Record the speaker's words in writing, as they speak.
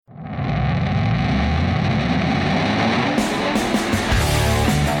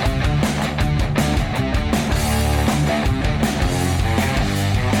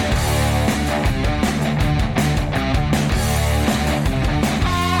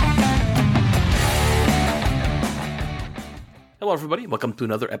Hello, everybody. Welcome to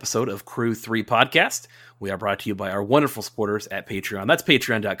another episode of Crew 3 Podcast. We are brought to you by our wonderful supporters at Patreon. That's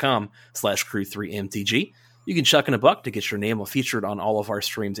patreon.com/crew3mtg. You can chuck in a buck to get your name featured on all of our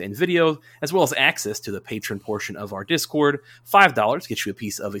streams and video, as well as access to the patron portion of our Discord. $5 gets you a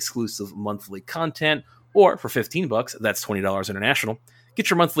piece of exclusive monthly content, or for $15, that's $20 international, get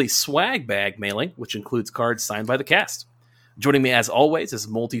your monthly swag bag mailing, which includes cards signed by the cast. Joining me, as always, is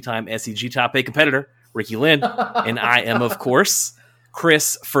multi-time SCG top 8 competitor, Ricky Lynn, and I am, of course,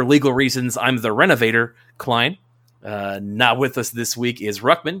 Chris. For legal reasons, I'm the renovator, Klein. Not with us this week is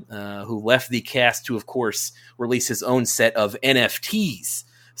Ruckman, who left the cast to, of course, release his own set of NFTs.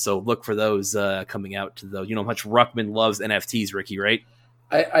 So look for those coming out to those. You know how much Ruckman loves NFTs, Ricky, right?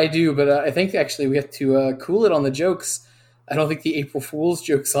 I do, but I think actually we have to cool it on the jokes. I don't think the April Fool's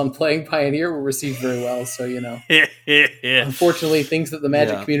jokes on playing Pioneer were received very well. So, you know, unfortunately, things that the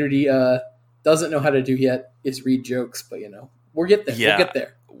Magic community doesn't know how to do yet is read jokes. But, you know, we'll get there. Yeah. We'll get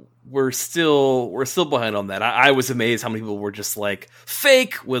there. We're still behind on that. I was amazed how many people were just like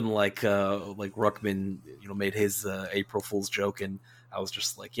fake when like Ruckman, you know, made his April Fool's joke, and I was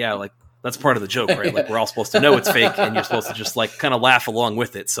just like, yeah, like that's part of the joke, right? Like we're all supposed to know it's fake, and you're supposed to just like kind of laugh along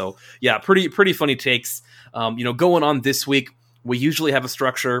with it. So yeah, pretty funny takes. You know, going on this week, we usually have a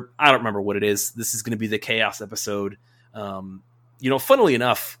structure. I don't remember what it is. This is going to be the chaos episode. You know, funnily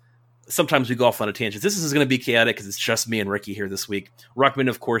enough, sometimes we go off on a tangent. This is going to be chaotic because it's just me and Ricky here this week. Ruckman,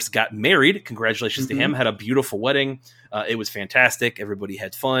 of course, got married. Congratulations to him. Had a beautiful wedding. It was fantastic. Everybody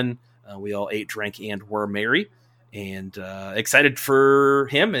had fun. We all ate, drank, and were merry. And excited for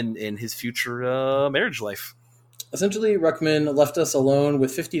him and his future marriage life. Essentially, Ruckman left us alone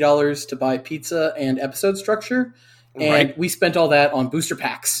with $50 to buy pizza and episode structure. And we spent all that on booster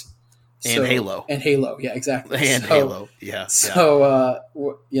packs. And Halo. And Halo, yeah, exactly. And Halo, yeah. So,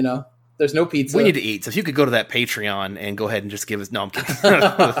 you know, there's no pizza. We need to eat. So if you could go to that Patreon and go ahead and just give us... No, I'm kidding. Throw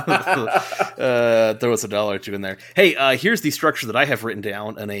us $1 or $2 in there. Hey, here's the structure that I have written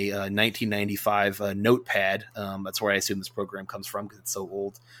down in a 1995 notepad. That's where I assume this program comes from because it's so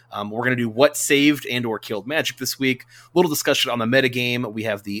old. We're going to do what saved and or killed Magic this week. A little discussion on the metagame. We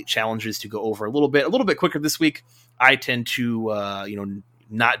have the challenges to go over a little bit quicker this week. I tend to,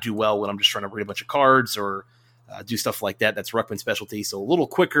 not do well when I'm just trying to read a bunch of cards or do stuff like that. That's Ruckman's specialty. So a little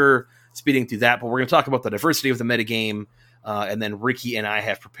quicker speeding through that, but we're going to talk about the diversity of the metagame. And then Ricky and I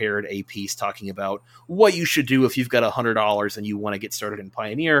have prepared a piece talking about what you should do if you've got $100 and you want to get started in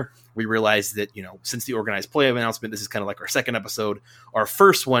Pioneer. We realized that, you know, since the organized play announcement, this is kind of like our second episode. Our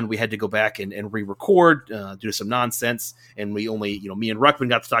first one, we had to go back and re-record due to some nonsense. And we only, you know, me and Ruckman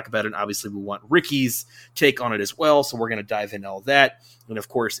got to talk about it. And obviously we want Ricky's take on it as well. So we're going to dive into all that. And of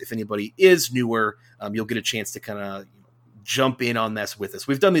course, if anybody is newer, you'll get a chance to kind of jump in on this with us.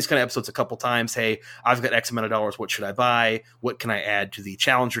 We've done these kind of episodes a couple times. Hey, I've got X amount of dollars. What should I buy? What can I add to the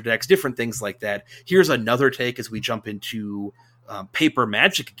Challenger decks? Different things like that. Here's another take as we jump into Paper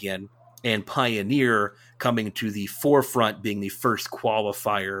Magic again and Pioneer coming to the forefront, being the first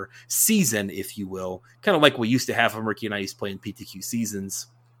qualifier season, if you will. Kind of like we used to have when Ricky and I used to play in PTQ seasons.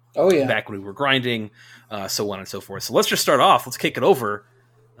 Oh, yeah. Back when we were grinding, so on and so forth. So let's just start off. Let's kick it over,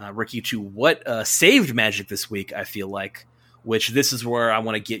 Ricky, to what saved Magic this week, I feel like. Which this is where I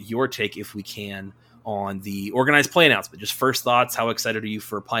want to get your take, if we can, on the organized play announcement. Just first thoughts. How excited are you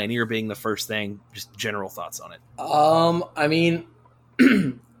for Pioneer being the first thing? Just general thoughts on it. I mean,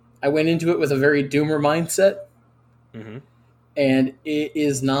 I went into it with a very doomer mindset. Mm-hmm. And it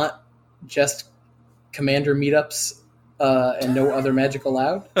is not just Commander meetups and no other Magic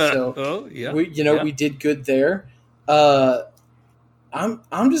allowed. So, we did good there.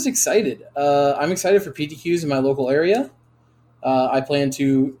 I'm just excited. I'm excited for PTQs in my local area. I plan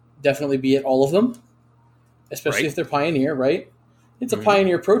to definitely be at all of them, especially if they're Pioneer, right? It's a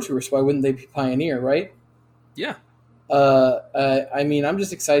Pioneer Pro Tour, so why wouldn't they be Pioneer, right? Yeah. I mean, I'm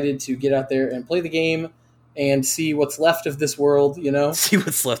just excited to get out there and play the game and see what's left of this world, you know? See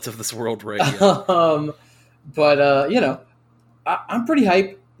what's left of this world, right? Yeah. But, you know, I'm pretty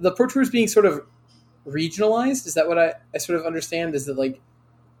hyped. The Pro Tour is being sort of regionalized. Is that what I sort of understand? Is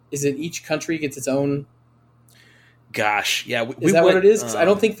it each country gets its own... Gosh, yeah. Is that what it is? 'Cause I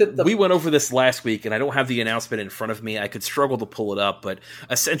don't think that... We went over this last week, and I don't have the announcement in front of me. I could struggle to pull it up, but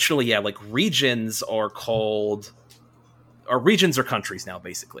essentially, yeah, like regions are called... Or regions are countries now,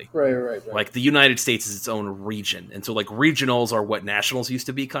 basically. Right. Like the United States is its own region. And so like regionals are what nationals used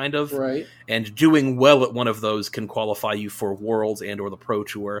to be, kind of. Right. And doing well at one of those can qualify you for Worlds and or the Pro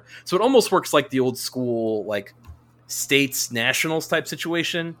Tour. So it almost works like the old school, like, states nationals type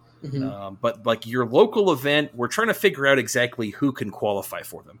situation. But like your local event, we're trying to figure out exactly who can qualify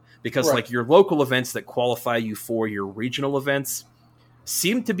for them, because Right. like your local events that qualify you for your regional events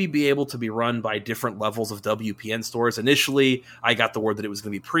seem to be able to be run by different levels of WPN stores. Initially, I got the word that it was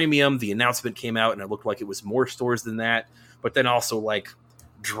going to be premium. The announcement came out and it looked like it was more stores than that. But then also like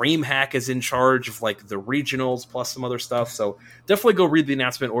DreamHack is in charge of like the regionals plus some other stuff. So definitely go read the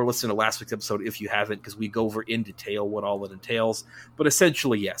announcement or listen to last week's episode if you haven't, because we go over in detail what all it entails. But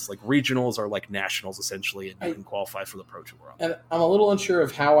essentially, yes, like regionals are like nationals essentially, and you can qualify for the Pro Tour. And I'm a little unsure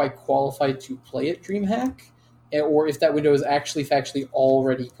of how I qualified to play at DreamHack, or if that window is actually factually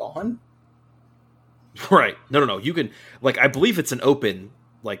already gone. Right. No. You can, like, I believe it's an open,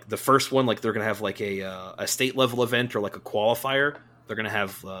 like the first one, like they're going to have like a state level event or like a qualifier. They're going to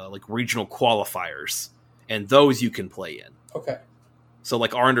have like regional qualifiers, and those you can play in. Okay. So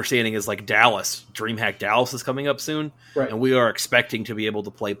like our understanding is like Dallas, DreamHack Dallas is coming up soon. Right. And we are expecting to be able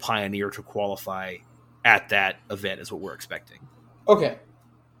to play Pioneer to qualify at that event is what we're expecting. Okay.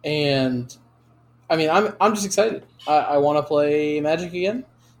 And I mean, I'm just excited. I want to play Magic again.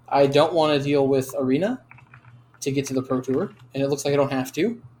 I don't want to deal with Arena to get to the Pro Tour, and it looks like I don't have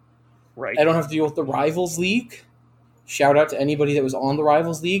to. Right. I don't have to deal with the Rivals League. Shout out to anybody that was on the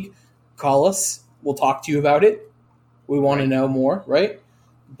Rivals League. Call us. We'll talk to you about it. We want to know more, right?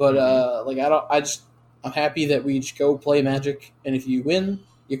 But I'm happy that we just go play Magic, and if you win,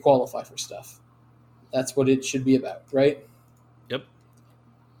 you qualify for stuff. That's what it should be about, right? Yep.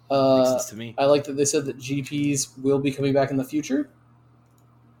 Makes sense to me. I like that they said that GPs will be coming back in the future.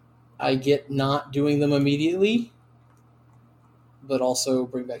 I get not doing them immediately, but also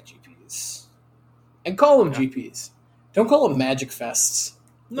bring back GPs. And call them GPs. Don't call them Magic Fests.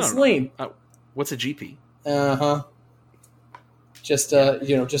 It's lame. What's a GP? Uh-huh. Just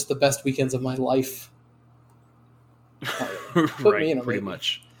just the best weekends of my life. Right, pretty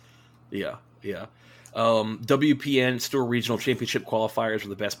much. Yeah. WPN Store Regional Championship qualifiers are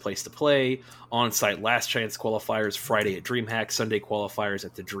the best place to play. On-site Last Chance qualifiers Friday at DreamHack, Sunday qualifiers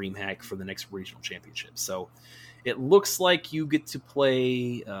at the DreamHack for the next regional championship. So it looks like you get to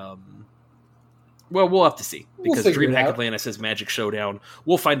play. Well, we'll have to see, because DreamHack Atlanta says Magic Showdown.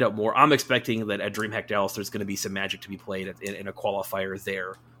 We'll find out more. I'm expecting that at DreamHack Dallas, there's going to be some Magic to be played in a qualifier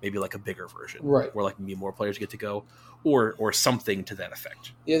there, maybe like a bigger version, right? Where like maybe more players get to go, or something to that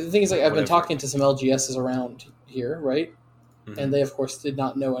effect. Yeah, the thing is, like, I've been talking to some LGSs around here, right? Mm-hmm. And they, of course, did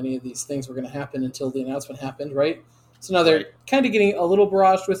not know any of these things were going to happen until the announcement happened, right? So now they're kind of getting a little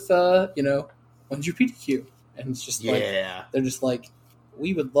barraged with, when's your PTQ? And it's just they're just like,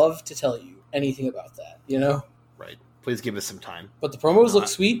 we would love to tell you anything about that, Right. Please give us some time. But the promos look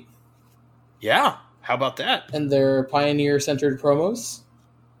sweet. Yeah. How about that? And they're Pioneer-centered promos.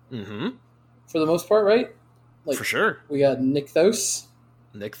 Mm-hmm. For the most part, right? Like, for sure. We got Nykthos.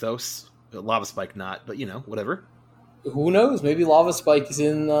 Lava Spike not, but whatever. Who knows? Maybe Lava Spike is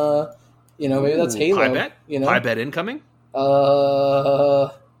in, maybe that's Halo. Pie-Bet incoming?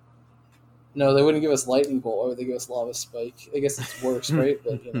 No, they wouldn't give us Lightning Bolt. Why would they give us Lava Spike? I guess it's worse, right?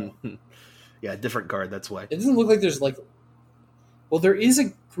 But, Yeah, different card, that's why. It doesn't look like there's, there is a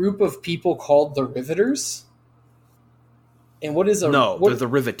group of people called the Riveters. And what is they're the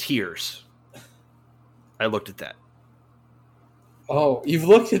Riveteers. I looked at that. Oh, you've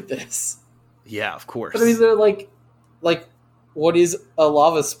looked at this. Yeah, of course. But I mean, they're like what is a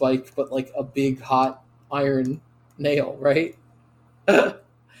Lava Spike, but like a big hot iron nail, right?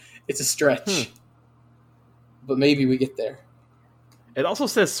 It's a stretch. But maybe we get there. It also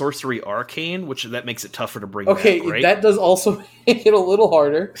says Sorcery Arcane, which that makes it tougher to bring back, right? That does also make it a little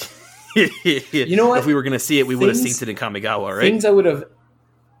harder. You know what? If we were going to see it, we would have seen it in Kamigawa, right? Things I would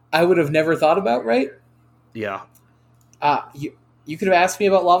have never thought about, right? Yeah. You could have asked me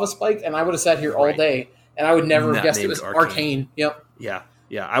about Lava Spike, and I would have sat here all day, and I would never have guessed it was Arcane. Yep. Yeah.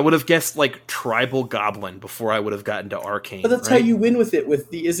 I would have guessed like Tribal Goblin before I would have gotten to Arcane. But that's how you win with it, with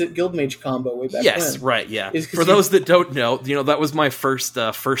the Is It Guildmage combo way back when. Yes, right, yeah. For those that don't know, that was my first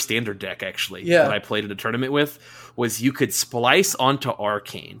standard deck, actually, that I played in a tournament with, was you could splice onto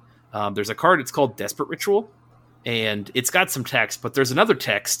Arcane. There's a card, it's called Desperate Ritual, and it's got some text, but there's another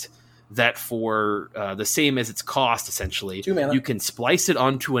text that for the same as its cost, essentially, 2 mana. You can splice it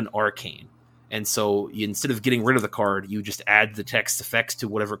onto an Arcane. And so instead of getting rid of the card, you just add the text effects to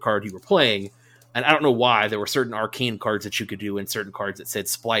whatever card you were playing. And I don't know why there were certain Arcane cards that you could do and certain cards that said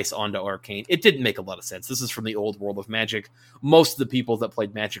splice onto Arcane. It didn't make a lot of sense. This is from the old world of Magic. Most of the people that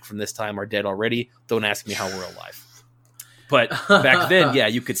played Magic from this time are dead already. Don't ask me how we're alive. But back then,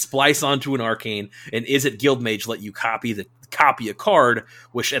 you could splice onto an Arcane, and Is It Guildmage let you copy a card,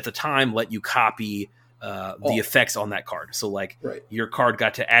 which at the time let you copy the effects on that card. So like your card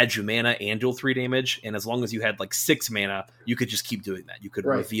got to add you mana and deal 3 damage, and as long as you had like 6 mana, you could just keep doing that. You could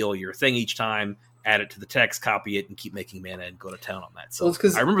reveal your thing each time, add it to the text, copy it, and keep making mana and go to town on that. So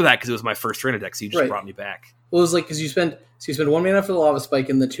I remember that because it was my first Arena deck, so you just brought me back. Well, it was like because you spend 1 mana for the Lava Spike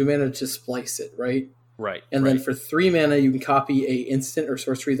and the 2 mana to splice it, right? Right. And then for 3 mana, you can copy a instant or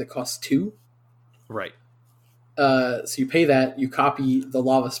sorcery that costs 2. Right. So you pay that, you copy the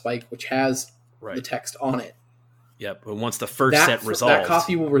Lava Spike, which has the text on it. Yep. And once the first set resolves, that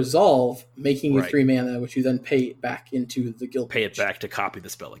copy will resolve, making you 3 mana, which you then pay back into the guild. Pay it back to copy the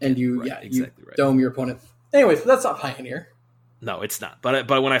spell again. And you, dome your opponent. Anyways, that's not Pioneer. No, it's not. But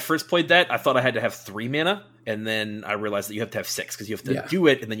when I first played that, I thought I had to have 3 mana, and then I realized that you have to have 6 because you have to do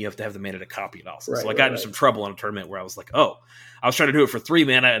it, and then you have to have the mana to copy it also. So I got into some trouble in a tournament where I was like, I was trying to do it for 3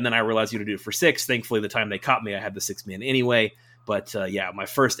 mana, and then I realized you had to do it for 6. Thankfully, the time they caught me, I had the 6 mana anyway. But my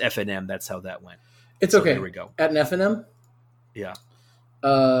first FNM, that's how that went. It's okay. There we go. At an FNM? Yeah.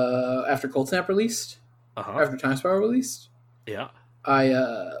 After Cold Snap released? After Time Spiral released? Yeah.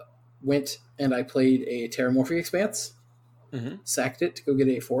 I went and I played a Terramorphic Expanse. Sacked it to go get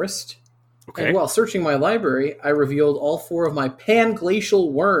a forest. Okay. And while searching my library, I revealed all 4 of my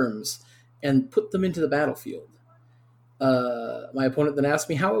Panglacial Worms and put them into the battlefield. My opponent then asked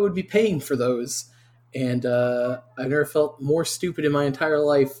me how I would be paying for those, and I've never felt more stupid in my entire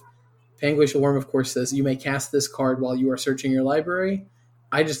life. Panglacial Worm, of course, says you may cast this card while you are searching your library.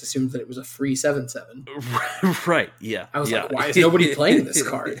 I just assumed that it was a free 7/7. Right, yeah. I was like, why is nobody playing this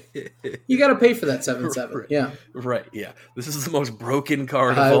card? You got to pay for that 7/7. Yeah. Right, yeah. This is the most broken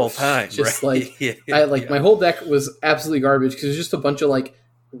card of all time. Just my whole deck was absolutely garbage because it was just a bunch of like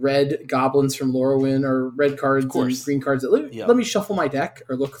red goblins from Lorwyn or red cards and green cards. Let me shuffle my deck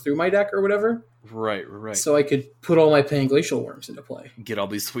or look through my deck or whatever. Right. So I could put all my Panglacial Worms into play. Get all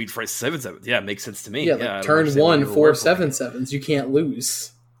these sweet fresh 7/7s. Yeah, it makes sense to me. Yeah, turn 1, 4 7/7s. You can't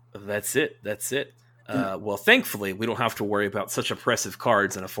lose. That's it. Well, thankfully, we don't have to worry about such oppressive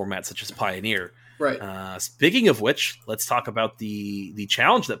cards in a format such as Pioneer. Right. Speaking of which, let's talk about the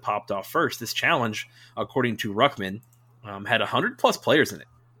challenge that popped off first. This challenge, according to Ruckman, had 100-plus players in it.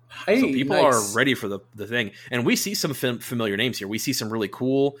 Hey, so people are ready for the thing. And we see some familiar names here. We see some really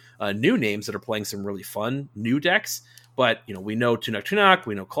cool new names that are playing some really fun new decks. But, we know Tunuk,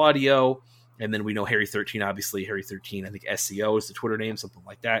 we know Claudio, and then we know Harry 13, obviously. Harry 13, I think SCO is the Twitter name, something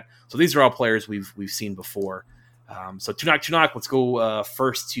like that. So these are all players we've seen before. So Tunuk, let's go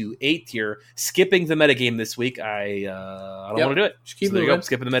 1st to 8th here. Skipping the metagame this week. I don't want to do it. Just keep there you go.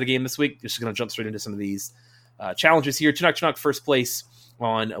 Skipping the metagame this week. Just going to jump straight into some of these challenges here. Tunuk, first place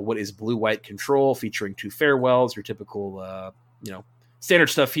on what is Blue-White Control, featuring 2 Farewells, your typical, standard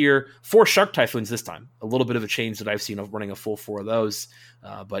stuff here. 4 Shark Typhoons this time. A little bit of a change that I've seen of running a full 4 of those.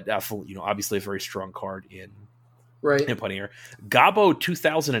 But obviously a very strong card in Pioneer. Gabo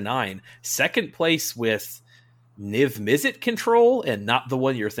 2009, second place with Niv Mizzet Control, and not the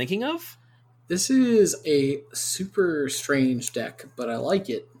one you're thinking of? This is a super strange deck, but I like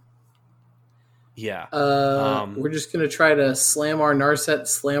it. Yeah. We're just going to try to slam our Narset,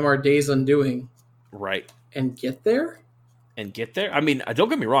 slam our Days Undoing. Right. And get there? I mean, don't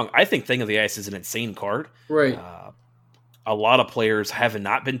get me wrong. I think Thing of the Ice is an insane card. Right. A lot of players have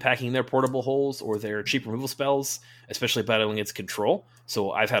not been packing their portable holes or their cheap removal spells, especially battling its control.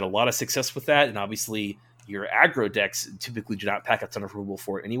 So I've had a lot of success with that. And obviously, your aggro decks typically do not pack a ton of removal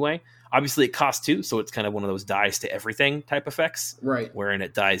for it anyway. Obviously, it costs 2, so it's kind of one of those dies to everything type effects. Right. Wherein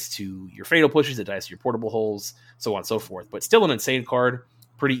it dies to your fatal pushes, it dies to your portable holes, so on and so forth. But still an insane card.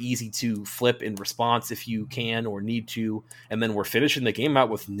 Pretty easy to flip in response if you can or need to. And then we're finishing the game out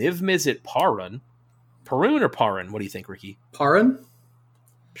with Niv Mizzet Parun. Parun or Parun? What do you think, Ricky? Parun?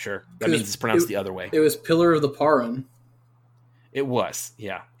 Sure. That means it's pronounced the other way. It was Pillar of the Parun. It was.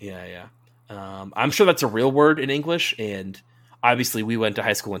 Yeah. I'm sure that's a real word in English, and obviously we went to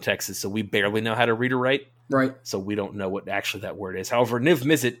high school in Texas, so we barely know how to read or write. Right. So we don't know what actually that word is. However, Niv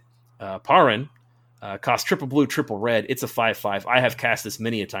Mizzet Parun costs triple blue, triple red. It's a 5/5. I have cast this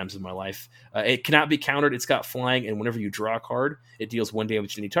many a times in my life. It cannot be countered. It's got flying, and whenever you draw a card, it deals 1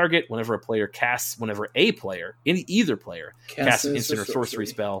 damage to any target. Whenever either player casts an instant or sorcery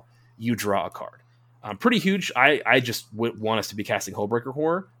spell, you draw a card. Pretty huge. I just want us to be casting Hullbreaker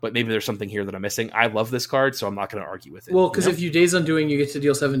Horror, but maybe there's something here that I'm missing. I love this card, so I'm not going to argue with it. Well, because if you Days Undoing, you get to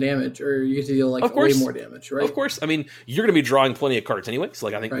deal 7 damage, or you get to deal way more damage, right? Of course. I mean, you're going to be drawing plenty of cards anyway,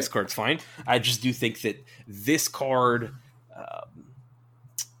 so I think this card's fine. I just do think that this card,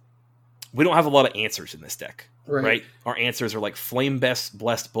 we don't have a lot of answers in this deck. Right? Our answers are like Flame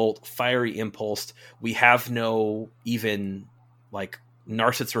Blessed Bolt, Fiery Impulse. We have no even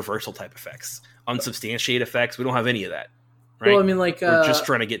Narset's reversal type effects, unsubstantiated effects. We don't have any of that. Right? Well, I mean, like we're just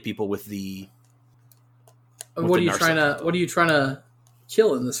trying to get people with the. What are you trying to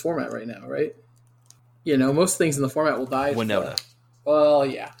kill in this format right now? Right. You know, most things in the format will die. Winota. Well,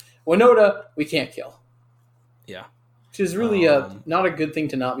 yeah, Winota we can't kill. Yeah. Which is really not a good thing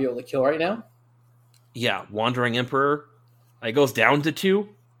to not be able to kill right now. Yeah, Wandering Emperor. It goes down to 2.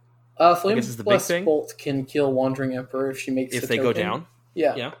 Flame is the plus big thing. Bolt can kill Wandering Emperor if she makes if the they token. go down.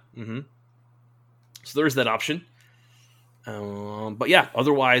 Yeah. Yeah. Mm-hmm. So there's that option. But yeah,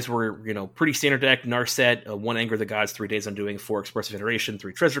 otherwise we're pretty standard deck. Narset, 1 Anger of the Gods, 3 Days Undoing, 4 Expressive Iteration,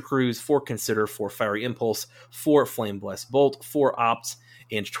 3 Treasure Cruise, 4 Consider, 4 Fiery Impulse, 4 Flame Blessed Bolt, 4 Opt,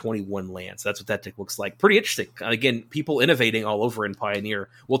 and 21 lands. That's what that deck looks like. Pretty interesting. Again, people innovating all over in Pioneer.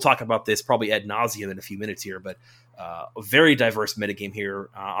 We'll talk about this probably ad nauseum in a few minutes here, but a very diverse metagame here.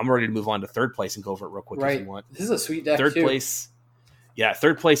 I'm ready to move on to third place and go over it real quick if you want. This is a sweet deck Third too. place,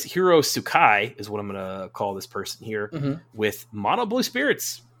 Hiro Sukai is what I'm going to call this person here, with Mono Blue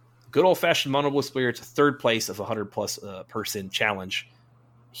Spirits. Good old-fashioned Mono Blue Spirits, third place of a 100-plus person challenge.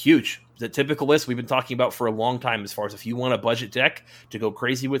 Huge. The typical list we've been talking about for a long time as far as if you want a budget deck to go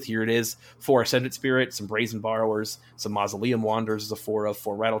crazy with, here it is. 4 Ascendant Spirit, some Brazen Borrowers, some Mausoleum Wanderers is a 4 of,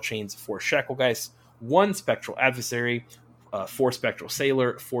 4 Rattle Chains, 4 Shacklegeist, 1 Spectral Adversary, 4 Spectral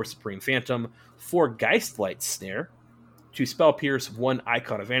Sailor, 4 Supreme Phantom, 4 Geistlight Snare, 2 Spell Pierce, 1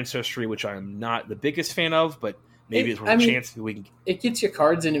 Icon of Ancestry, which I'm not the biggest fan of, but maybe it's worth a chance. We can. It gets you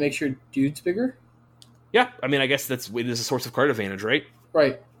cards and it makes your dudes bigger. Yeah, I mean, I guess it is a source of card advantage, right?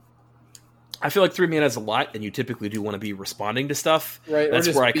 Right. I feel like 3 mana is a lot, and you typically do want to be responding to stuff. Right.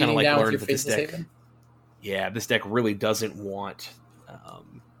 That's where I kind of learned that this deck. This deck really doesn't want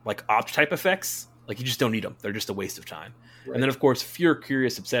opt type effects. Like, you just don't need them. They're just a waste of time. Right. And then, of course, Fear,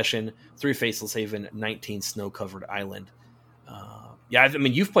 Curious Obsession, 3 Faceless Haven, 19 Snow Covered Island. I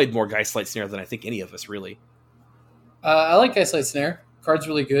mean, you've played more Geistlight Snare than I think any of us, really. I like Geistlight Snare. Card's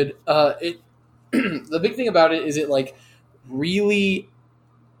really good. The big thing about it is it really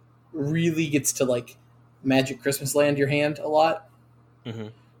gets to Magic Christmas Land your hand a lot. Mm-hmm.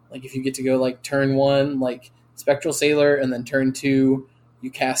 Like if you get to go turn 1 Spectral Sailor, and then turn 2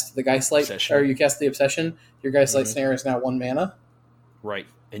 you cast the Geistlight Obsession. Or you cast the Obsession. Your Geistlight Snare is now 1 mana. Right.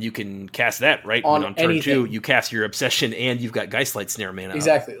 And you can cast that, right? On turn anything. 2, you cast your Obsession, and you've got Geistlight Snare mana.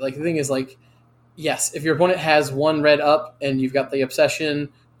 Exactly. The thing is, yes, if your opponent has 1 red up and you've got the Obsession,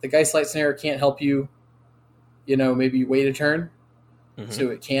 the Geistlight Snare can't help you. Maybe wait a turn, so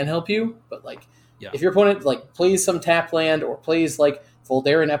it can help you. But if your opponent plays some tap land or plays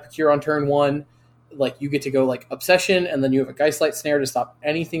Voldaren Epicure on turn 1, you get to go Obsession, and then you have a Geistlight Snare to stop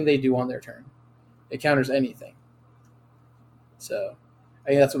anything they do on their turn. It counters anything. So I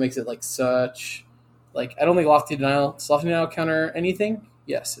think that's what makes it such. I don't think Lofty Denial. Does Lofty Denial counter anything?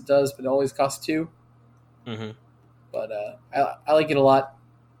 Yes, it does, but it always costs 2. Mm-hmm. But I like it a lot.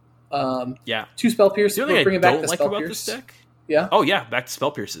 2 Spell Pierce. The only thing I don't like about Pierce. this deck. Yeah. Oh yeah, back to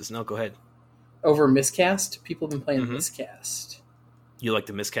Spell Pierces. No, go ahead. Over Miscast, people have been playing Miscast. You like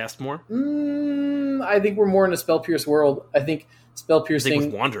the Miscast more? I think we're more in a Spell Pierce world. I think Spell Piercing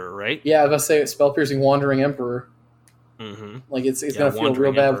with Wanderer, right? Yeah, I was about to say Spell Piercing Wandering Emperor. Mm-hmm. It's gonna feel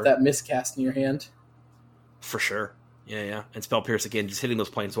real bad with that Miscast in your hand. For sure. Yeah. And Spell Pierce, again, just hitting those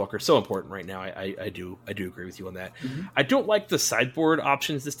Planeswalkers, so important right now. I do agree with you on that. Mm-hmm. I don't like the sideboard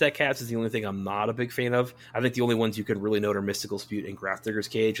options this deck has. Is the only thing I'm not a big fan of. I think the only ones you could really note are Mystical Dispute and Grafdigger's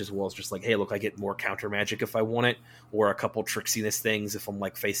Cage, as well as just hey, look, I get more counter magic if I want it, or a couple Trixiness things if I'm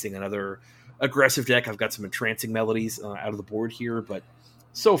facing another aggressive deck. I've got some Entrancing Melodies out of the board here, but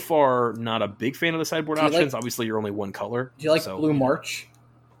so far, not a big fan of the sideboard options. Obviously, you're only one color. Do you like Blue March?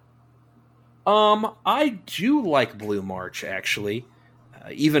 I do like Blue March, actually.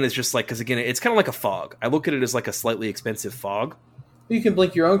 Even as just because again, it's kind of like a fog. I look at it as a slightly expensive fog. You can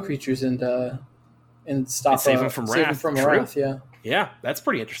blink your own creatures and stop and save them from wrath. Wrath, yeah. Yeah, that's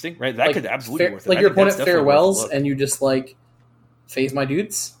pretty interesting, right? That could absolutely be worth it. Your opponent farewells, and you just phase my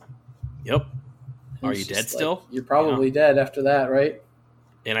dudes. Yep. Are you dead still? You're probably dead after that, right?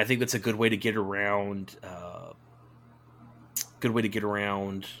 And I think that's a good way to get around.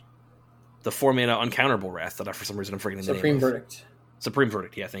 The 4-mana uncounterable wrath that for some reason I'm forgetting the name. Supreme Verdict. Supreme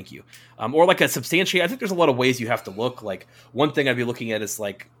Verdict, yeah, thank you. Or a substantiate. I think there's a lot of ways you have to look. One thing I'd be looking at is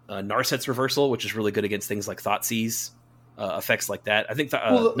Narset's Reversal, which is really good against things like Thoughtseize, effects like that. I think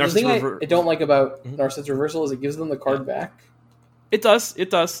the thing I don't like about Narset's Reversal is it gives them the card back. It does.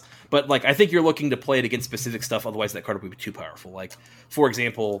 But I think you're looking to play it against specific stuff. Otherwise, that card would be too powerful. For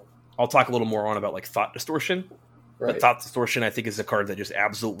example, I'll talk a little more on about Thought Distortion. Right. But Thought Distortion, I think, is a card that just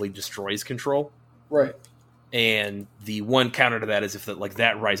absolutely destroys control. Right. And the one counter to that is if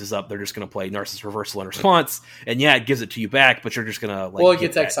that rises up, they're just going to play Narcissus Reversal in response. And it gives it to you back, but you're just going to it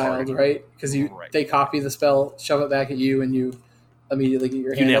gets exiled, right? Because they copy the spell, shove it back at you, and you immediately get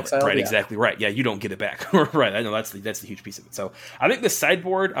your hand exiled. Right, exactly right. Yeah, you don't get it back. Right, I know that's the huge piece of it. So I think the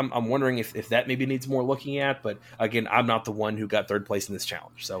sideboard, I'm wondering if that maybe needs more looking at. But again, I'm not the one who got third place in this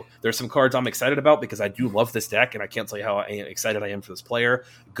challenge. So there's some cards I'm excited about because I do love this deck, and I can't tell you how excited I am for this player.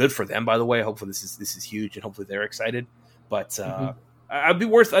 Good for them, by the way. Hopefully this is huge, and hopefully they're excited. But I'd be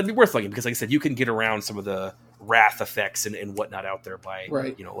worth looking because, like I said, you can get around some of the wrath effects and whatnot out there by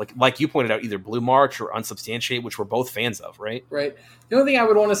like you pointed out, either Blue March or Unsubstantiate, which we're both fans of, right? The only thing I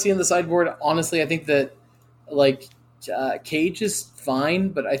would want to see on the sideboard, honestly, I think that Cage is fine,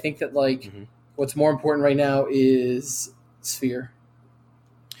 but I think that what's more important right now is Sphere.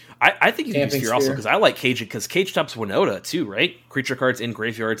 I think you can use Sphere also because I like Cage because Cage stops Winota too, right? Creature cards in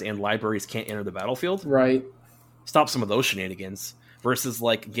graveyards and libraries can't enter the battlefield, right? Stop some of those shenanigans. Versus,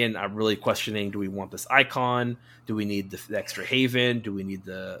 again, I'm really questioning, do we want this icon? Do we need the extra Haven? Do we need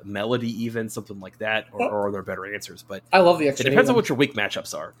the Melody even? Something like that? Or are there better answers? But I love the extra It depends Haven. on what your weak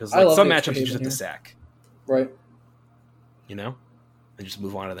matchups are. Because some matchups you just have to sack. Right. And just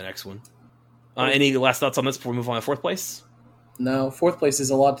move on to the next one. Any last thoughts on this before we move on to fourth place? No, fourth place is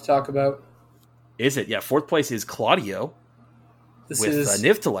a lot to talk about. Is it? Yeah, fourth place is Claudio with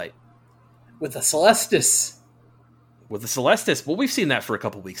Niv-to-Light. With the Celestis. With the Celestis. Well, we've seen that for a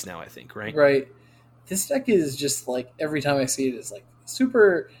couple weeks now, I think, right? Right. This deck is just every time I see it, it's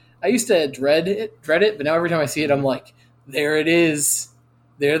super. I used to dread it, but now every time I see it, I'm like, there it is.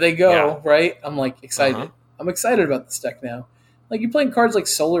 There they go, right? I'm excited. Uh-huh. I'm excited about this deck now. You're playing cards like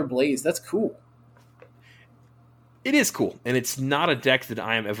Solar Blaze. That's cool. It is cool. And it's not a deck that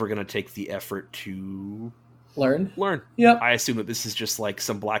I am ever going to take the effort to learn. Yep. I assume that this is just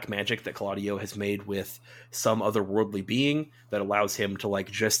some black magic that Claudio has made with some otherworldly being that allows him to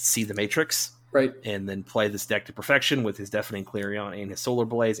just see the Matrix. Right. And then play this deck to perfection with his Deafening Clarion and his Solar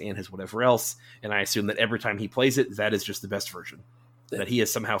Blaze and his whatever else. And I assume that every time he plays it, that is just the best version. That he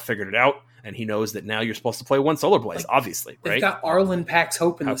has somehow figured it out, and he knows that now you're supposed to play one Solar Blaze, obviously, right? They've got Arlen Pax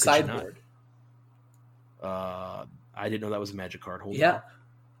Hope in the sideboard. I didn't know that was a magic card. Hold on. Yeah.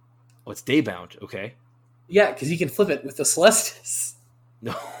 Oh, it's Daybound. Okay. Yeah, because you can flip it with the Celestis.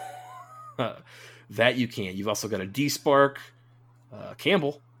 No. That you can. You've also got a D-Spark.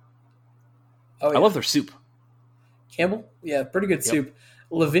 Campbell. Oh, yeah. I love their soup. Campbell? Yeah, pretty good soup.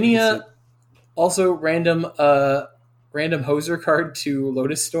 Lavinia, also random hoser card to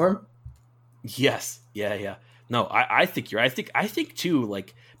Lotus Storm. Yes. Yeah. No, I think I think too,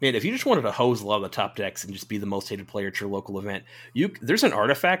 man, if you just wanted to hose a lot of the top decks and just be the most hated player at your local event, there's an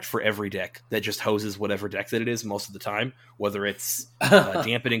artifact for every deck that just hoses whatever deck that it is most of the time, whether it's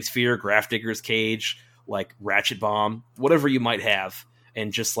Dampening Sphere, Grafdigger's Cage, Ratchet Bomb, whatever you might have,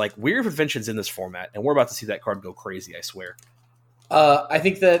 and just Weird Inventions in this format, and we're about to see that card go crazy, I swear. I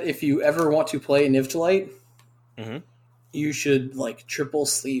think that if you ever want to play Niv-to-Light, you should triple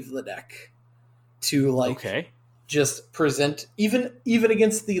sleeve the deck to just present even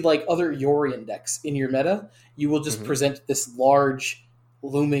against the other Yorion decks in your meta. You will just present this large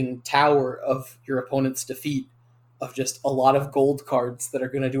looming tower of your opponent's defeat of just a lot of gold cards that are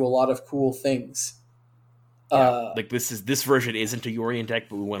going to do a lot of cool things. Yeah, this version isn't a Yorion deck,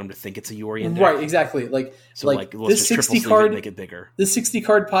 but we want them to think it's a Yorion deck. Right, exactly. Let's this just 60 card, make it bigger. This 60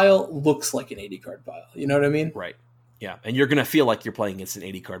 card pile looks like an 80 card pile. You know what I mean? Right. Yeah, and you're gonna feel like you're playing against an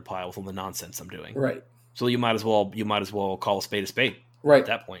 80 card pile with all the nonsense I'm doing. Right. So you might as well call a spade. Right. At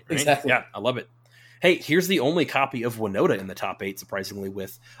that point. Right? Exactly. Yeah, I love it. Hey, here's the only copy of Winota in the top 8, surprisingly,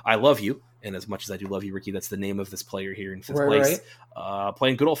 with I Love You. And as much as I do love you, Ricky, that's the name of this player here in 5th place. Right.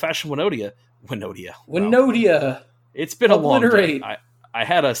 Playing good old-fashioned Winodia. Wow. It's been a long day. I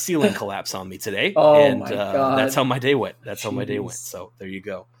had a ceiling collapse on me today. My God. That's how my day went. So there you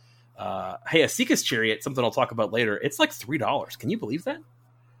go. Hey, Asika's Chariot, something I'll talk about later. It's $3. Can you believe that?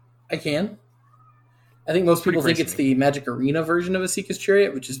 I can. I think most people think it's the Magic Arena version of Asika's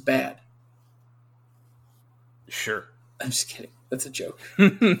Chariot, which is bad. Sure. I'm just kidding. That's a joke.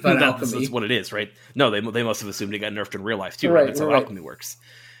 But that's what it is, right? No, they must have assumed it got nerfed in real life too. Right? That's how alchemy works.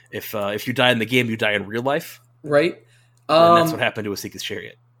 If you die in the game, you die in real life. Right. And that's what happened to Asika's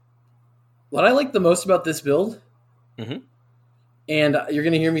Chariot. What I like the most about this build, and you're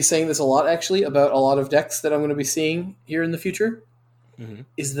going to hear me saying this a lot, actually, about a lot of decks that I'm going to be seeing here in the future,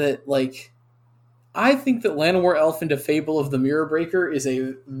 is that, I think that Llanowar Elf into Fable of the Mirror Breaker is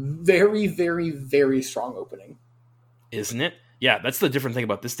a very, very, very strong opening. Isn't it? Yeah, that's the different thing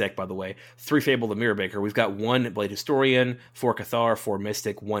about this deck, by the way. 3 Fable the Mirror Breaker. We've got 1 Blade Historian, 4 Cathar, 4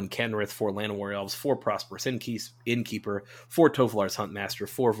 Mystic, 1 Kenrith, 4 Llanowar Elves, 4 Prosperous Innkeeper, 4 Tovolar's Huntmaster,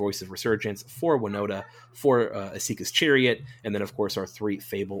 4 Voice of Resurgence, 4 Winota, 4 Asika's Chariot, and then, of course, our 3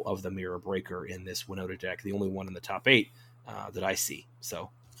 Fable of the Mirror Breaker in this Winota deck. The only one in the top 8 that I see. So,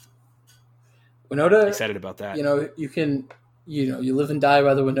 Winota, excited about that. You can, you live and die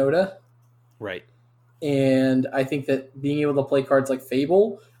by the Winota. Right. And I think that being able to play cards like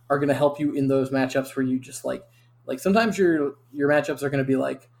Fable are going to help you in those matchups where you just like sometimes your matchups are going to be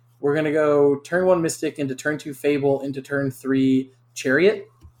like, we're going to go turn 1 Mystic into turn 2 Fable into turn 3 Chariot.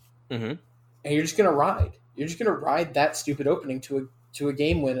 Mm-hmm. And you're just going to ride. You're just going to ride that stupid opening to a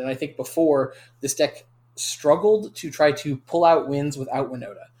game win. And I think before, this deck struggled to try to pull out wins without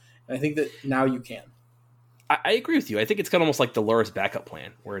Winota. And I think that now you can. I agree with you. I think it's kind of almost like the Lura's backup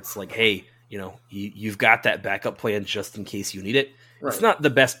plan, where it's like, hey, you've got that backup plan just in case you need it. Right. It's not the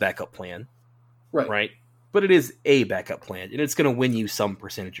best backup plan, right? But it is a backup plan, and it's going to win you some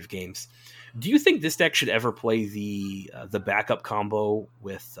percentage of games. Do you think this deck should ever play the backup combo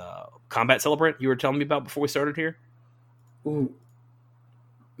with Combat Celebrant you were telling me about before we started here? Ooh.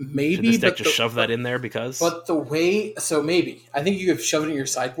 Maybe, should this deck just shove that in there because? But maybe. I think you could shove it in your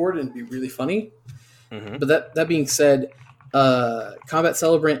sideboard and it'd be really funny. Mm-hmm. But that being said, Combat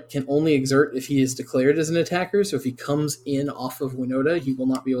Celebrant can only exert if he is declared as an attacker. So if he comes in off of Winota, he will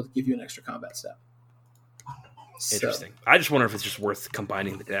not be able to give you an extra combat step. Interesting. I just wonder if it's just worth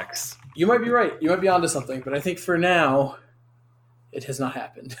combining the decks. You might be right. You might be onto something. But I think for now, it has not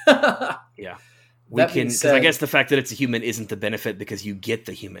happened. Yeah. We can, because I guess the fact that it's a human isn't the benefit because you get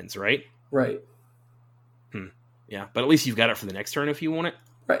the humans, right? Right. Yeah, but at least you've got it for the next turn if you want it.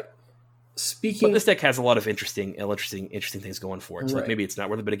 Right. But this deck has a lot of interesting things going for it. So like maybe it's not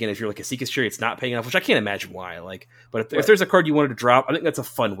worth it, but again, if you're like a Asika's Chariot, it's not paying off, which I can't imagine why. But if there's a card you wanted to drop, I think that's a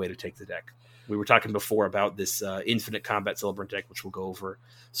fun way to take the deck. We were talking before about this Infinite Combat Celebrant deck, which we'll go over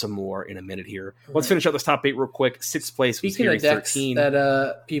some more in a minute here. Right. Let's finish out this top 8 real quick. 6th place. Speaking of decks 13.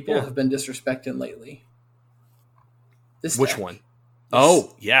 That people have been disrespecting lately. Which one?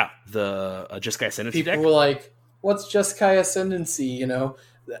 Oh, yeah. The Jeskai Ascendancy deck? People were like, what's Jeskai Ascendancy?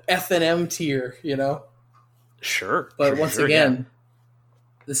 The F&M tier, Sure. But once again,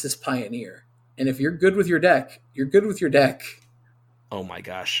 this is Pioneer. And if you're good with your deck, you're good with your deck. Oh my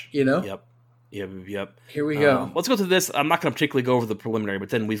gosh. Yep. Here we go. Let's go through this. I'm not going to particularly go over the preliminary, but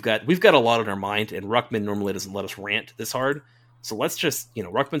then we've got a lot on our mind, and Ruckman normally doesn't let us rant this hard. So let's just,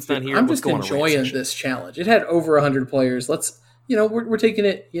 Ruckman's not here. I'm just enjoying this challenge. It had over 100 players. Let's, we're taking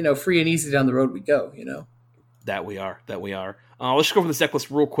it, free and easy down the road we go, That we are. Let's just go over this deck list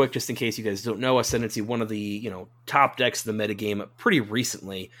real quick, just in case you guys don't know. Ascendancy, one of the, top decks of the metagame pretty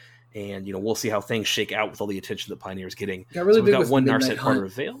recently. And, we'll see how things shake out with all the attention that Pioneer's getting. Got really big got with one Midnight Narset Hunt. Harder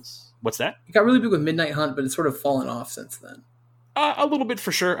of Veils. What's that? It got really big with Midnight Hunt, but it's sort of fallen off since then. A little bit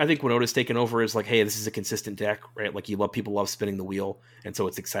for sure. I think Winota's taken over as like, hey, this is a consistent deck, right? Like people love spinning the wheel, and so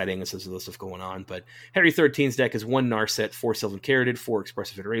it's exciting. And so there's other stuff going on. But Henry 13's deck is 1 Narset, 4 Sylvan Caryatid, 4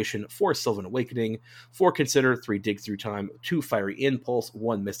 Expressive Iteration, 4 Sylvan Awakening, 4 Consider, 3 Dig Through Time, 2 Fiery Impulse,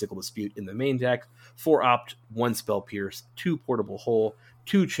 1 Mystical Dispute in the main deck, 4 Opt, 1 Spell Pierce, 2 Portable Hole,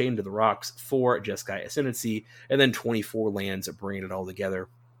 2 Chain to the Rocks, 4 Jeskai Ascendancy, and then 24 lands, bringing it all together.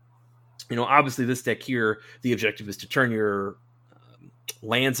 Obviously this deck here, the objective is to turn your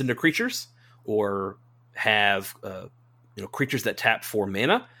lands into creatures, or have creatures that tap 4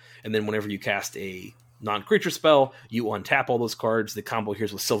 mana, and then whenever you cast a non-creature spell, you untap all those cards. The combo here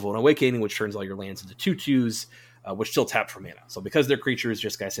is with Sylvan Awakening, which turns all your lands into 2/2s, which still tap for mana. So because they're creatures,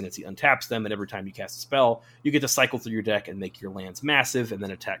 Jeskai Ascendancy untaps them, and every time you cast a spell, you get to cycle through your deck and make your lands massive, and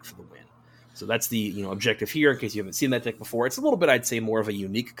then attack for the win. So that's the objective here. In case you haven't seen that deck before, it's a little bit, I'd say, more of a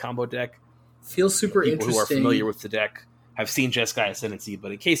unique combo deck. Feels super people interesting. People who are familiar with the deck have seen Jeskai Ascendancy,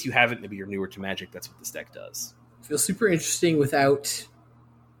 but in case you haven't, maybe you're newer to Magic, that's what this deck does. Feels super interesting without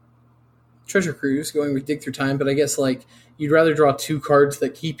Treasure Cruise going with Dig Through Time, but I guess you'd rather draw 2 cards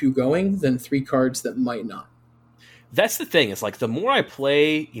that keep you going than 3 cards that might not. That's the thing. It's the more I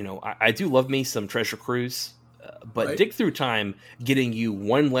play, I do love me some Treasure Cruise, but right. Dig Through Time, getting you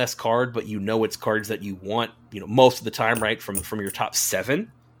 1 less card, but it's cards that you want, most of the time, right, from your top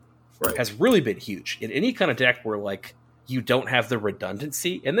 7, right, has really been huge. In any kind of deck where, you don't have the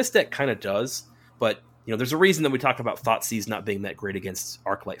redundancy, and this deck kind of does, but, there's a reason that we talk about Thoughtseize not being that great against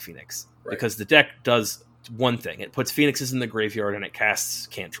Arclight Phoenix, right, because the deck does one thing. It puts Phoenixes in the graveyard, and it casts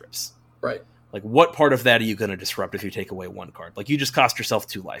cantrips. Right. What part of that are you going to disrupt if you take away 1 card? You just cost yourself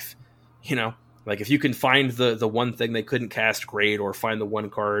 2 life, if you can find the one thing they couldn't cast, great, or find the 1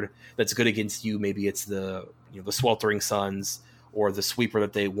 card that's good against you, maybe it's the Sweltering Suns, or the sweeper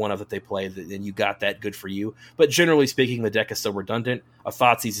that they play, then you got that, good for you. But generally speaking, the deck is so redundant. A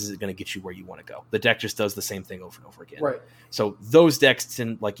Thoughtseize isn't going to get you where you want to go. The deck just does the same thing over and over again. Right. So those decks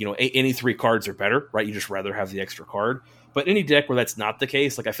tend, any 3 cards are better, right? You just rather have the extra card. But any deck where that's not the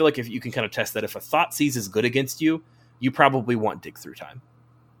case, I feel like if you can kind of test that, if a Thoughtseize is good against you, you probably want Dig Through Time.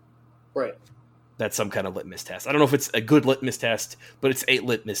 Right. That's some kind of litmus test. I don't know if it's a good litmus test, but it's a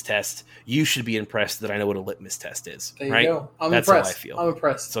litmus test. You should be impressed that I know what a litmus test is. There you right? go. That's impressed. how I feel. I'm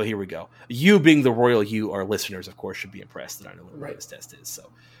impressed. So here we go. You being the royal you, our listeners, of course, should be impressed that I know what a litmus test is. So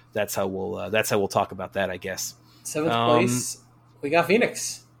that's how we'll talk about that, I guess. 7th place, we got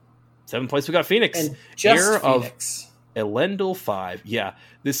Phoenix. 7th place, we got Phoenix. And just Heir Phoenix. Of Elendil 5. Yeah,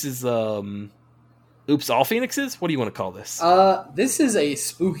 this is Oops, all Phoenixes? What do you want to call this? This is a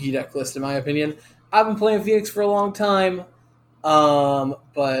spooky deck list, in my opinion. I've been playing Phoenix for a long time,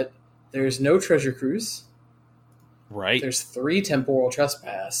 but there's no Treasure Cruise. Right. There's 3 Temporal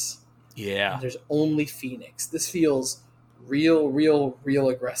Trespass. Yeah. And there's only Phoenix. This feels real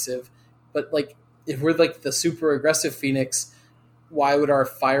aggressive. But, if we're, the super aggressive Phoenix, why would our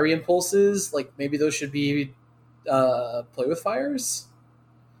Fiery Impulses, maybe those should be Play with Fires?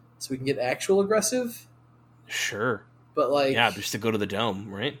 So we can get actual aggressive? Sure. But, yeah, just to go to the dome,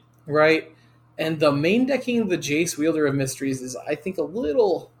 right? Right. And the main decking of the Jace, Wielder of Mysteries, is, I think, a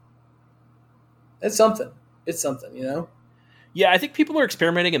little... It's something. It's something, Yeah, I think people are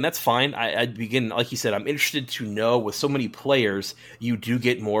experimenting, and that's fine. I begin, like you said, I'm interested to know, with so many players, you do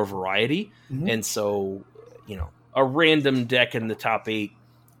get more variety. Mm-hmm. And so, a random deck in the top 8,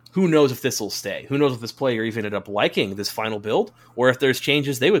 who knows if this will stay? Who knows if this player even ended up liking this final build, or if there's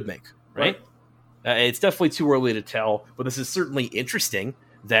changes they would make, right? It's definitely too early to tell, but this is certainly interesting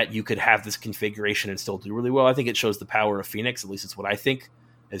that you could have this configuration and still do really well. I think it shows the power of Phoenix, at least it's what I think,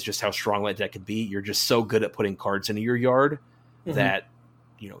 is just how strong that deck could be. You're just so good at putting cards into your yard that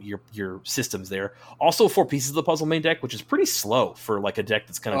your system's there. Also, 4 pieces of the puzzle main deck, which is pretty slow for a deck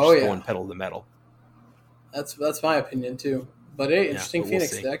that's kind of going pedal to the metal. That's my opinion too. But interesting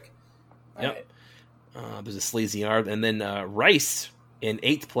Phoenix deck. Yep. Right. There's a Sleazy Yard, and then Rice in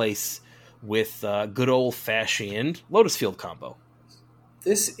 8th place with good old fashioned Lotus Field combo.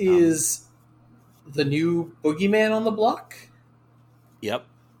 This is the new boogeyman on the block. Yep.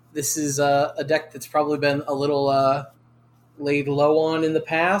 This is a deck that's probably been a little laid low on in the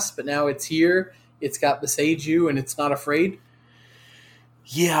past, but now it's here. It's got Boseiju, and it's not afraid.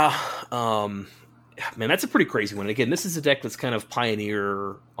 Yeah. Man, that's a pretty crazy one. Again, this is a deck that's kind of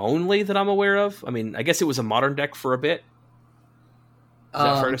Pioneer only that I'm aware of. I mean, I guess it was a Modern deck for a bit. Is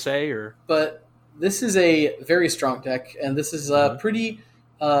that fair to say? Or But this is a very strong deck, and this is a pretty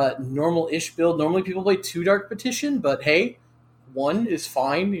normal-ish build. Normally people play 2 Dark Petition, but hey, 1 is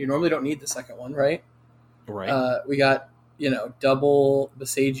fine. You normally don't need the second one, right? Right. We got, double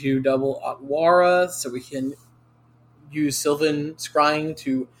Boseiju, double Otwara, so we can use Sylvan Scrying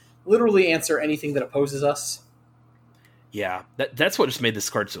to literally answer anything that opposes us. Yeah, that's what just made this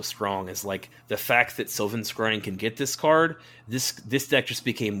card so strong, is the fact that Sylvan Scrying can get this card. This deck just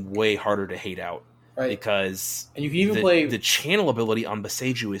became way harder to hate out. Right. Because and you can even play the channel ability on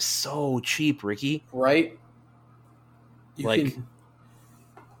Boseiju is so cheap, Ricky. Right. You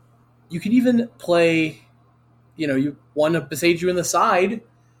can even play, you want a Boseiju in the side,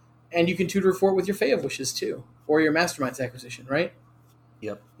 and you can tutor for it with your Fae of Wishes too, or your Mastermind's Acquisition, right?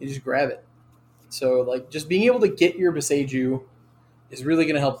 Yep. You just grab it. So, just being able to get your Boseiju is really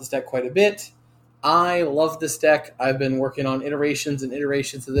going to help this deck quite a bit. I love this deck. I've been working on iterations and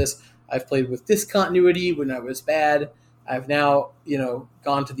iterations of this. I've played with Discontinuity when I was bad. I've now,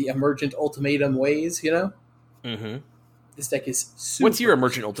 gone to the Emergent Ultimatum ways, Mm-hmm. This deck is super... What's your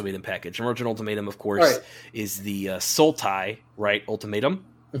Emergent Ultimatum package? Emergent Ultimatum, of course, is the Sultai, right, Ultimatum.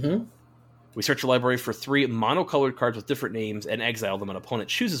 Mm-hmm. We search your library for 3 monocolored cards with different names and exile them. An opponent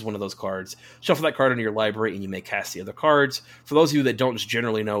chooses one of those cards. Shuffle that card into your library, and you may cast the other cards. For those of you that don't just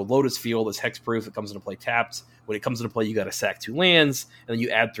generally know, Lotus Field is hexproof. It comes into play tapped. When it comes into play, you got to sack 2 lands, and then you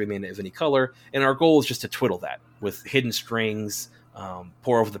add 3 mana of any color. And our goal is just to twiddle that with Hidden Strings,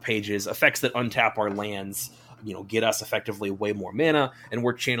 Pour Over the Pages, effects that untap our lands, get us effectively way more mana, and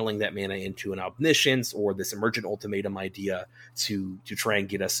we're channeling that mana into an Omniscience or this Emergent Ultimatum idea to try and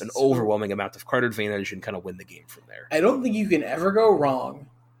get us an overwhelming amount of card advantage and kind of win the game from there. I don't think you can ever go wrong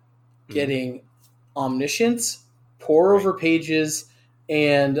getting Omniscience, Pour Over Pages,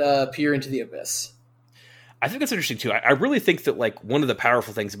 and Peer into the Abyss. I think that's interesting too. I really think that one of the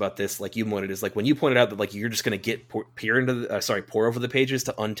powerful things about this, like you pointed, is when you pointed out that you're just going to get Pour Over the Pages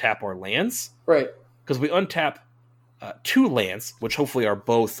to untap our lands, right? Because we untap 2 lands, which hopefully are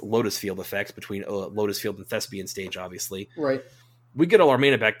both Lotus Field effects between Lotus Field and Thespian Stage, obviously. Right. we get all our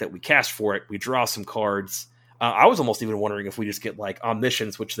mana back that we cast for it. We draw some cards. I was almost even wondering if we just get like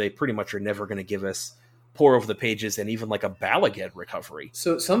Omniscience, which they pretty much are never going to give us, Pour Over the Pages, and even like a Balaged recovery.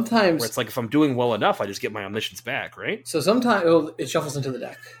 So sometimes where it's like if I'm doing well enough, I just get my Omniscience back, right? So sometimes it shuffles into the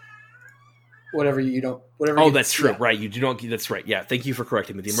deck. Whatever. That's true. Yeah. Right. You do not. That's right. Yeah. Thank you for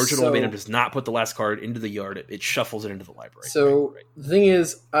correcting me. The Emergent Ultimatum does not put the last card into the yard. It shuffles it into the library. So the thing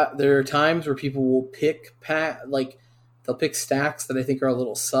is, there are times where people will pick they'll pick stacks that I think are a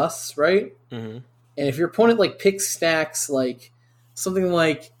little sus, right? Mm-hmm. And if your opponent like picks stacks like something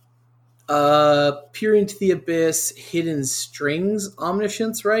like Peer into the Abyss, Hidden Strings,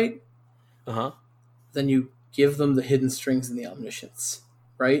 Omniscience, right? Then you give them the Hidden Strings and the Omniscience,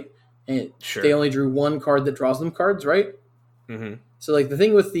 right? And they only drew one card that draws them cards, right? Mm-hmm. So, like, the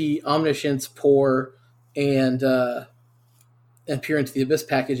thing with the Omniscience, Pour, and Peer into the Abyss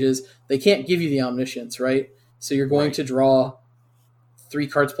packages, they can't give you the Omniscience, right? So you're going to draw 3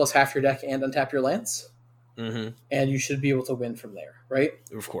 cards plus half your deck and untap your lands. Mm-hmm. And you should be able to win from there, right?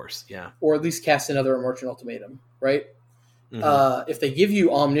 Of course, yeah. Or at least cast another Emergent Ultimatum, right? Mm-hmm. If they give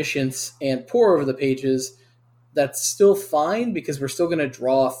you Omniscience and Pour Over the Pages, that's still fine because we're still going to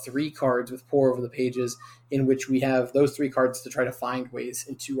draw 3 cards with Pour Over the Pages, in which we have those 3 cards to try to find ways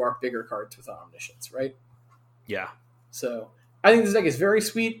into our bigger cards with Omniscience, right? Yeah. So I think this deck is very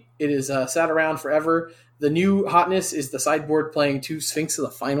sweet. It is sat around forever. The new hotness is the sideboard playing 2 Sphinx of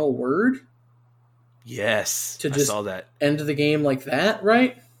the Final Word. Yes, to just I saw that. End the game like that,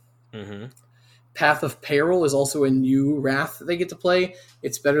 right? Mm-hmm. Path of Peril is also a new wrath that they get to play.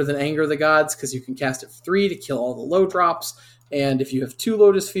 It's better than Anger of the Gods because you can cast it for 3 to kill all the low drops, and if you have 2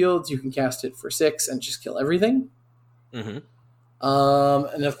 Lotus Fields, you can cast it for 6 and just kill everything. Mm-hmm.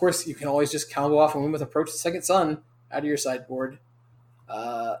 And of course, you can always just combo off and win with Approach the Second Sun out of your sideboard.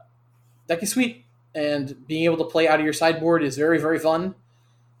 Deck is sweet, and being able to play out of your sideboard is very, very fun.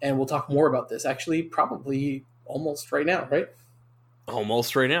 And we'll talk more about this, actually, probably almost right now, right?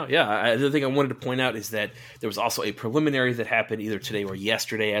 Almost right now, yeah. The thing I wanted to point out is that there was also a preliminary that happened either today or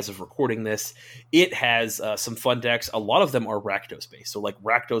yesterday as of recording this. It has some fun decks. A lot of them are Rakdos-based. So, like,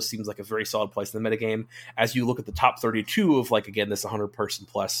 Rakdos seems like a very solid place in the metagame. As you look at the top 32 of, like, again, this 100-person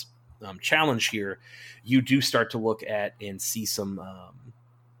plus challenge here, you do start to look at and see some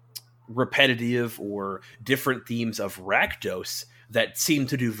repetitive or different themes of Rakdos that seem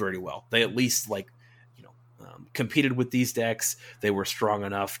to do very well. They at least competed with these decks. They were strong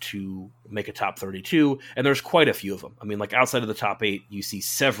enough to make a top 32, and there's quite a few of them. I mean, like outside of the top 8, you see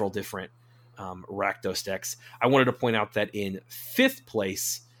several different Rakdos decks. I wanted to point out that in 5th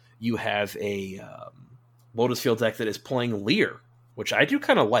place, you have a Lotus Field deck that is playing Leer, which I do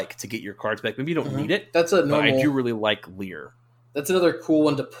kind of like to get your cards back. Maybe you don't need it. That's a normal. But I do really like Leer. That's another cool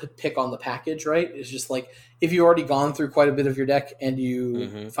one to pick on the package, right? It's just like if you've already gone through quite a bit of your deck and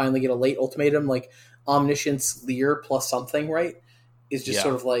you finally get a late ultimatum, like Omniscience, Leer plus something, right? Is just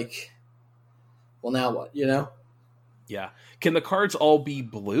sort of like, well, now what, you know? Yeah. Can the cards all be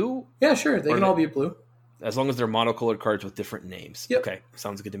blue? Yeah, sure. They can all be blue. As long as they're monocolored cards with different names. Yep. Okay,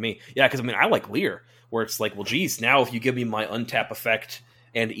 sounds good to me. Yeah, because I mean, I like Leer, where it's like, well, geez, now if you give me my untap effect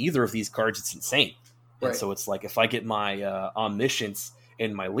and either of these cards, it's insane. And right. So it's like, if I get my Omniscience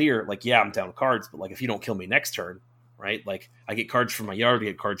and my Leer, like, yeah, I'm down cards, but like, if you don't kill me next turn, right? Like, I get cards from my yard, I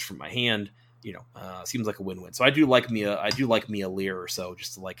get cards from my hand. You know, seems like a win-win. So I do like me a Leer or so,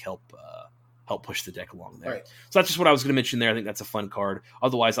 just to like help push the deck along there. Right. So that's just what I was going to mention there. I think that's a fun card.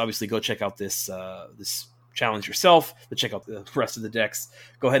 Otherwise, obviously, go check out this challenge yourself, to check out the rest of the decks.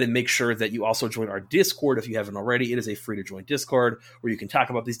 Go ahead and make sure that you also join our Discord if you haven't already. It is a free to join Discord where you can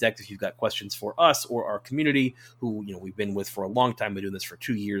talk about these decks if you've got questions for us or our community, who we've been with for a long time. We've been doing this for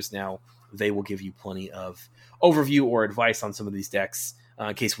 2 years now. They will give you plenty of overview or advice on some of these decks.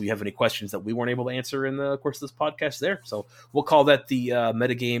 In case we have any questions that we weren't able to answer in the course of this podcast there. So we'll call that the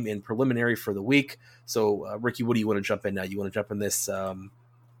metagame in preliminary for the week. So, Ricky, what do you want to jump in now? You want to jump in this?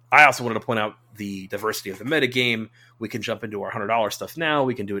 I also wanted to point out the diversity of the metagame. We can jump into our $100 stuff now.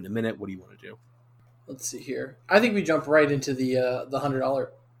 We can do it in a minute. What do you want to do? Let's see here. I think we jump right into the $100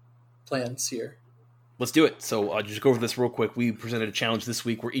 plans here. Let's do it. So I'll just go over this real quick. We presented a challenge this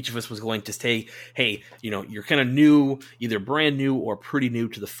week where each of us was going to say, hey, you're kind of new, either brand new or pretty new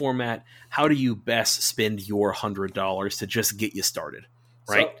to the format. How do you best spend your $100 to just get you started?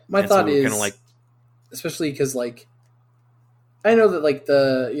 Right. So my thought is kind of like, especially because like, I know that like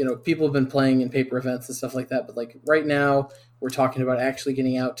people have been playing in paper events and stuff like that, but like right now we're talking about actually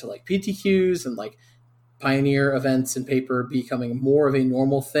getting out to like PTQs and like Pioneer events in paper becoming more of a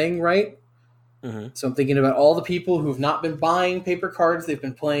normal thing. Right. Mm-hmm. So I'm thinking about all the people who've not been buying paper cards. They've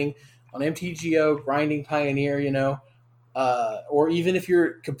been playing on MTGO, grinding Pioneer, or even if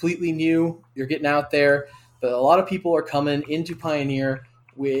you're completely new, you're getting out there. But a lot of people are coming into Pioneer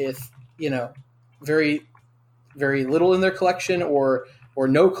with, very, very little in their collection or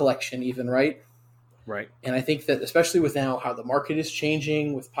no collection even, right? Right. And I think that especially with now how the market is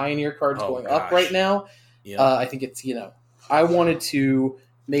changing with Pioneer cards going up gosh. right now, Yeah. I think it's, I wanted to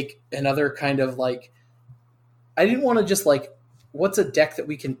make another kind of like, I didn't want to just like, what's a deck that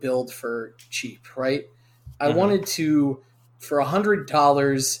we can build for cheap, right? I wanted to, for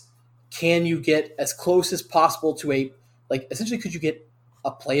 $100, can you get as close as possible to essentially could you get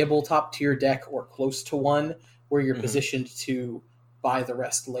a playable top tier deck or close to one where you're positioned to buy the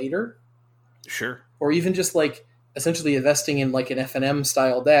rest later? Sure. Or even just like essentially investing in like an FNM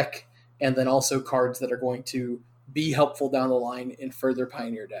style deck and then also cards that are going to be helpful down the line in further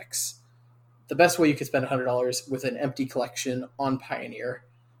Pioneer decks. The best way you could spend $100 with an empty collection on Pioneer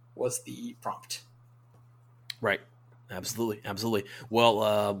was the prompt. Right. Absolutely.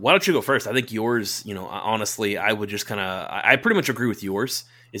 Well, why don't you go first? I think yours, honestly, I would just I pretty much agree with yours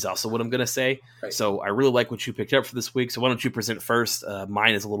is also what I'm going to say. Right. So I really like what you picked up for this week. So why don't you present first?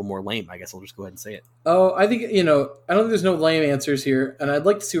 Mine is a little more lame. I guess I'll just go ahead and say it. Oh, I think, I don't think there's no lame answers here. And I'd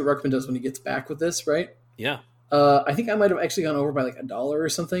like to see what Ruckman does when he gets back with this, right? Yeah. I think I might have actually gone over by like $1 or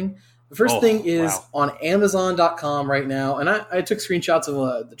something. The first thing is on Amazon.com right now. And I took screenshots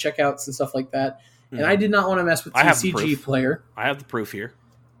of the checkouts and stuff like that. And I did not want to mess with TCG Player. I have the proof here.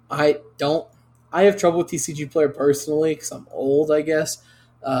 I have trouble with TCG Player personally because I'm old, I guess.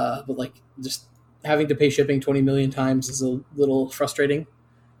 But like just having to pay shipping 20 million times is a little frustrating.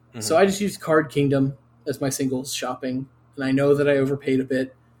 So I just used Card Kingdom as my singles shopping. And I know that I overpaid a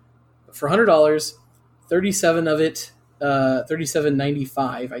bit. But for $100, 37 of it,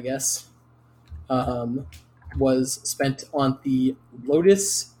 $37.95, I guess, was spent on the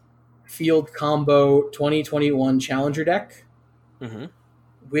Lotus Field Combo 2021 Challenger deck,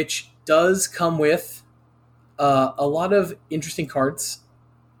 which does come with a lot of interesting cards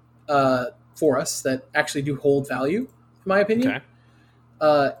for us that actually do hold value, in my opinion.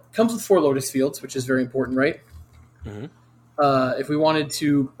 Okay. Comes with 4 Lotus Fields, which is very important, right? If we wanted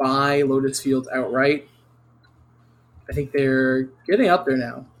to buy Lotus Fields outright, I think they're getting up there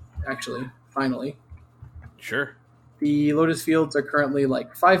now, actually, finally. Sure. The Lotus Fields are currently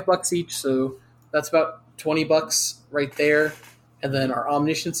like $5 each, so that's about $20 right there. And then our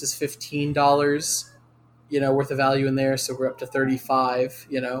Omniscience is $15, worth of value in there, so we're up to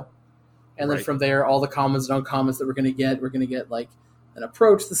 $35, And then from there, all the commons and uncommons that we're going to get like an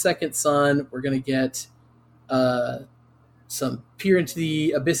Approach the Second Sun. We're going to get some Peer into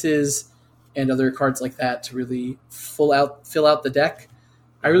the Abysses and other cards like that to really fill out the deck.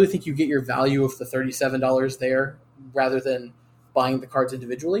 I really think you get your value of the $37 there rather than buying the cards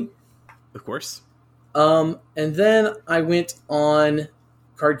individually. Of course. And then I went on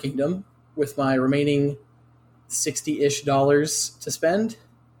Card Kingdom with my remaining $60-ish to spend.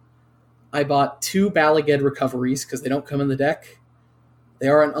 I bought 2 Balaged Recoveries because they don't come in the deck. They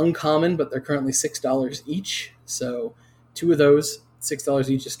are an uncommon, but they're currently $6 each. So 2 of those, $6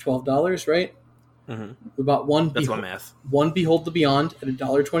 each is $12, right? We bought one. That's my math. One Behold the Beyond at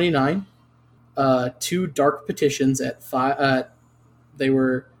 $1.29. 2 Dark Petitions at $5. They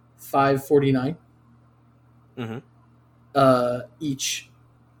were $5.49 each.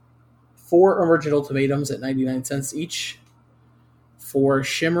 4 Emergent Ultimatums at 99 cents each. 4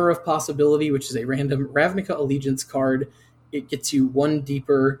 Shimmer of Possibility, which is a random Ravnica Allegiance card. It gets you 1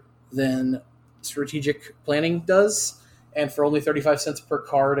 deeper than Strategic Planning does. And for only 35 cents per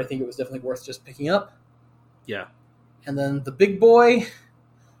card, I think it was definitely worth just picking up. Yeah. And then the big boy,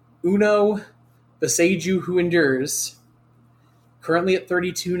 Uno Beseiju Who Endures, currently at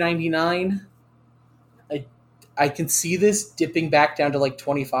 $32.99. I can see this dipping back down to like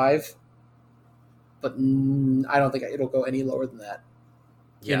 $25, but I don't think it'll go any lower than that.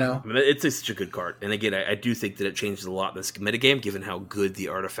 Yeah, I mean, it's such a good card. And again, I do think that it changes a lot in this metagame, given how good the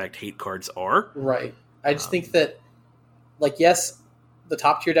artifact hate cards are. Right. I just think that, yes, the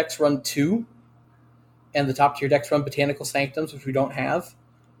top tier decks run 2, and the top tier decks run Botanical Sanctums, which we don't have.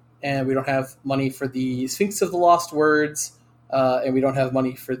 And we don't have money for the Sphinx of the Lost Words, and we don't have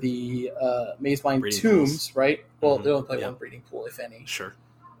money for the Mazemind Tombs, pools. Right? Well, they only play 1 breeding pool, if any. Sure.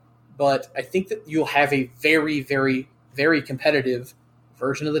 But I think that you'll have a very, very, very competitive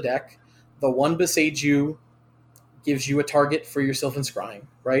version of the deck. The 1 Beseiju gives you a target for your Sylvan Scrying,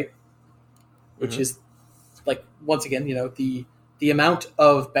 right? Which is, once again, the amount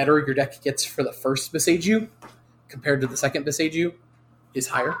of better your deck gets for the first Beseiju compared to the second Beseiju is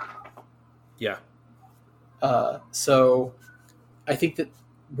higher. Yeah. So I think that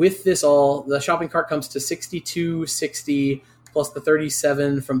with this all, the shopping cart comes to $62.60 plus the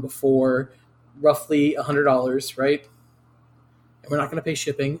 $37 from before, roughly $100, right? And we're not going to pay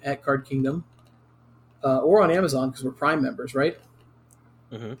shipping at Card Kingdom or on Amazon because we're Prime members, right?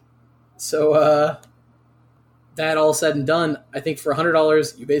 Mm-hmm. So that all said and done, I think for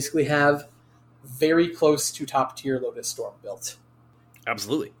 $100, you basically have very close to top tier Lotus Storm built.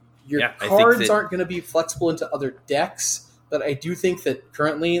 Absolutely. Your cards aren't going to be flexible into other decks, but I do think that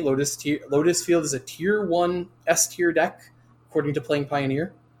currently Lotus Field is a tier 1 S tier deck, according to Playing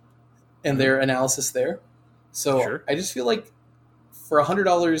Pioneer and their analysis there. So Sure. I just feel like for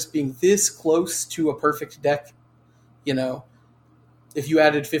 $100 being this close to a perfect deck, you know, if you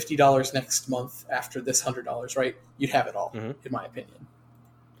added $50 next month after this $100, right, you'd have it all, in my opinion.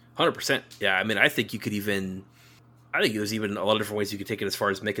 100%. Yeah, I mean, I think there's even a lot of different ways you could take it as far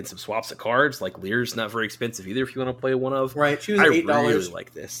as making some swaps of cards. Like Lear's not very expensive either if you want to play one of. Right, she was I $8. really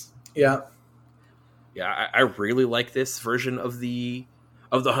like this. Yeah. Yeah, I really like this version of the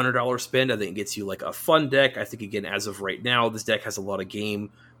 $100 spend. I think it gets you like a fun deck. I think, again, as of right now, this deck has a lot of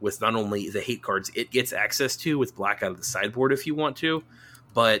game with not only the hate cards it gets access to with black out of the sideboard if you want to,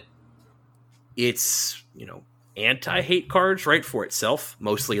 but it's, you know, anti-hate cards, right, for itself,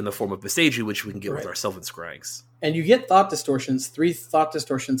 mostly in the form of Boseiju, which we can get with our Sylvan Scraggs. And you get Thought Distortions. 3 Thought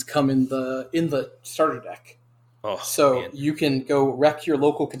Distortions come in the starter deck. Oh, so man. You can go wreck your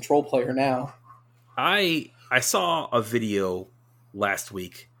local control player now. I saw a video last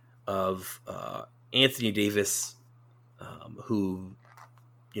week of Anthony Davis, who,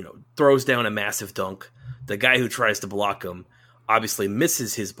 you know, throws down a massive dunk. The guy who tries to block him obviously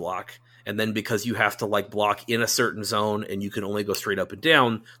misses his block, and then because you have to like block in a certain zone and you can only go straight up and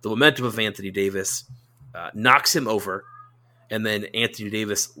down, the momentum of Anthony Davis knocks him over, and then Anthony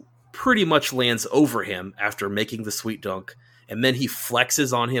Davis pretty much lands over him after making the sweet dunk, and then he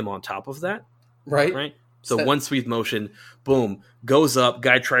flexes on him on top of that. Right? So one sweep motion, boom, goes up,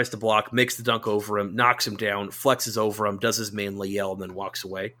 guy tries to block, makes the dunk over him, knocks him down, flexes over him, does his manly yell, and then walks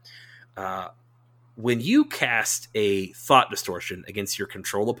away. When you cast a Thought Distortion against your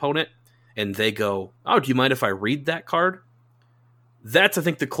control opponent, and they go, oh, do you mind if I read that card? That's, I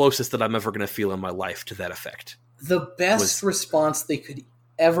think, the closest that I'm ever going to feel in my life to that effect. The best response they could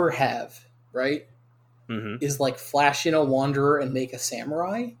ever have, right, is like flash in a Wanderer and make a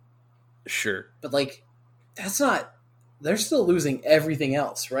Samurai. Sure. But, like, that's not... They're still losing everything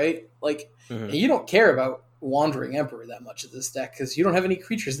else, right? Like, you don't care about Wandering Emperor that much of this deck because you don't have any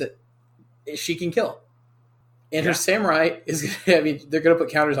creatures that she can kill. And her Samurai is... I mean, they're going to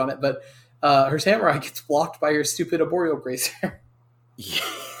put counters on it, but her Samurai gets blocked by your stupid Arboreal Grazer.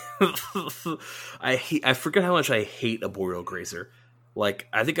 I forget how much I hate Arboreal Grazer. Like,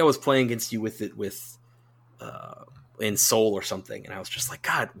 I think I was playing against you with it in Soul or something, and I was just like,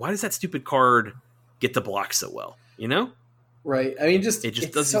 God, why does that stupid card get the block so well? You know? Right. I mean, it just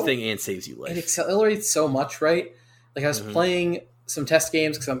does the thing and saves you life. It accelerates so much, right? Like, I was playing some test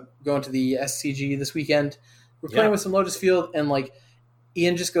games because I'm going to the SCG this weekend. We're playing with some Lotus Field, and like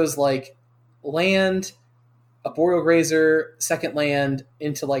Ian just goes like land, Arboreal Grazer, second land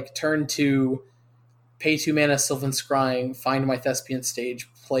into like turn 2, pay 2 mana, Sylvan Scrying, find my Thespian Stage,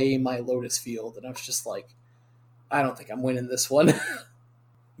 play my Lotus Field, and I was just like, I don't think I'm winning this one.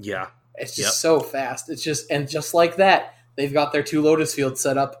 Yeah. It's just so fast. It's just, and just like that, they've got their 2 Lotus Fields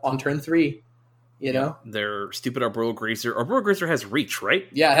set up on turn 3. You know? Their stupid Arboreal Grazer. Arboreal Grazer has reach, right?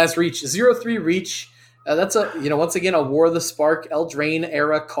 Yeah, it has reach. 0/3 reach. That's a, you know, once again, a War of the Spark Eldraine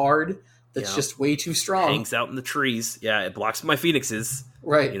era card that's just way too strong. Hangs out in the trees. Yeah, it blocks my Phoenixes.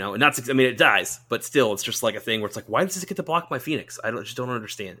 Right. You know, and not, I mean, it dies, but still, it's just like a thing where it's like, why does this get to block my Phoenix? Just don't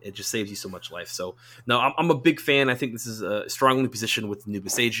understand. It just saves you so much life. So, no, I'm a big fan. I think this is strongly positioned with the new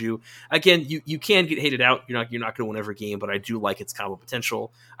Boseiju. Again, you can get hated out. You're not going to win every game, but I do like its combo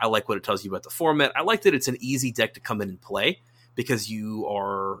potential. I like what it tells you about the format. I like that it's an easy deck to come in and play because you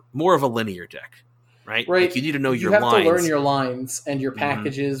are more of a linear deck. Right? Like you need to know your lines. You have to learn your lines and your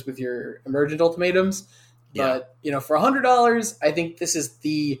packages with your Emergent Ultimatums. But, you know, for $100, I think this is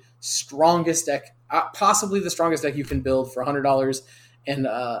the strongest deck, possibly the strongest deck you can build for $100. And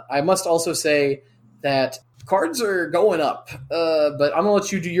I must also say that cards are going up. But I'm going to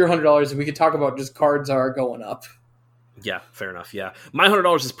let you do your $100, and we can talk about just cards are going up. Yeah, fair enough. Yeah. My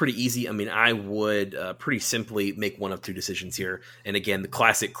 $100 is pretty easy. I mean, I would pretty simply make one of 2 decisions here. And again, the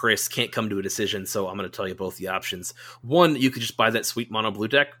classic Chris can't come to a decision, so I'm going to tell you both the options. One, you could just buy that sweet mono blue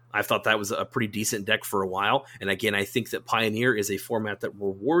deck. I thought that was a pretty decent deck for a while. And again, I think that Pioneer is a format that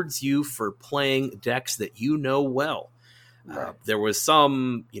rewards you for playing decks that you know well. Right. There was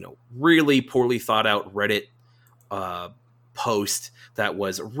some, you know, really poorly thought out Reddit post that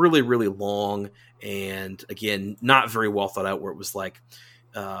was really, really long and, again, not very well thought out, where it was like,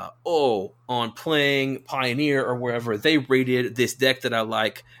 on Playing Pioneer or wherever, they rated this deck that I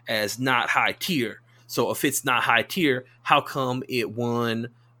like as not high tier. So if it's not high tier, how come it won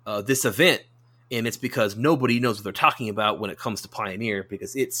this event? And it's because nobody knows what they're talking about when it comes to Pioneer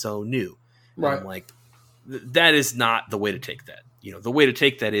because it's so new. Right. And I'm like, that is not the way to take that. The way to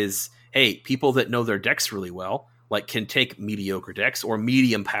take that is, hey, people that know their decks really well, like, can take mediocre decks or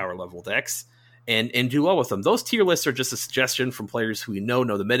medium power level decks and do well with them. Those tier lists are just a suggestion from players who we know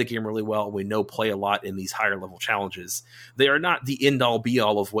the metagame really well. We know play a lot in these higher level challenges. They are not the end all be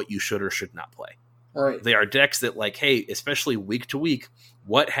all of what you should or should not play. Right. They are decks that, like, hey, especially week to week,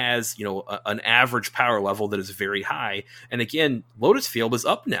 what has, an average power level that is very high. And again, Lotus Field is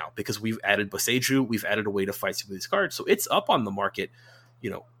up now because we've added Boseiju, we've added a way to fight some of these cards. So it's up on the market.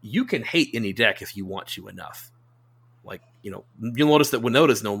 You can hate any deck if you want to enough. Like, you'll notice that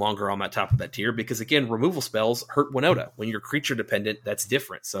Winota's no longer on that top of that tier because, again, removal spells hurt Winota. When you're creature dependent, that's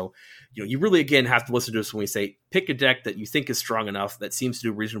different. So, you really, again, have to listen to us when we say pick a deck that you think is strong enough, that seems to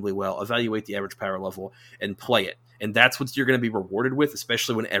do reasonably well, evaluate the average power level, and play it. And that's what you're going to be rewarded with,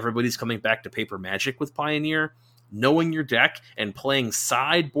 especially when everybody's coming back to Paper Magic with Pioneer. Knowing your deck and playing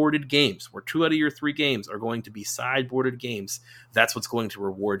sideboarded games, where 2 out of your 3 games are going to be sideboarded games, that's what's going to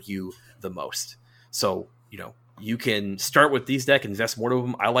reward you the most. So, you can start with these decks, invest more of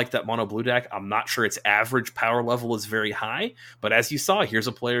them. I like that mono blue deck. I'm not sure its average power level is very high, but as you saw, here's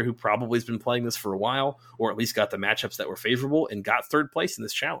a player who probably has been playing this for a while, or at least got the matchups that were favorable and got 3rd place in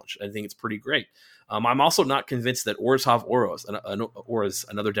this challenge. I think it's pretty great. I'm also not convinced that Orzhov Auras,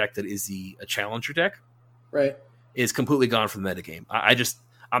 another deck that is a challenger deck, right, is completely gone from the metagame.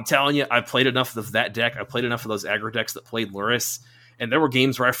 I'm telling you, I played enough of that deck. I played enough of those aggro decks that played Lurrus. And there were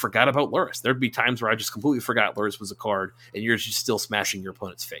games where I forgot about Lurrus. There'd be times where I just completely forgot Lurrus was a card, and you're just still smashing your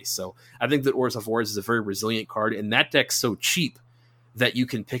opponent's face. So I think that Orzhov Auras is a very resilient card, and that deck's so cheap that you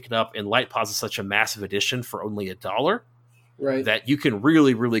can pick it up, and Light Paws is such a massive addition for only $1, right, that you can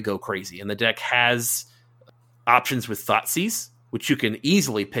really, really go crazy. And the deck has options with Thoughtseize, which you can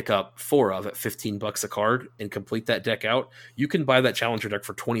easily pick up 4 of at $15 a card and complete that deck out. You can buy that Challenger deck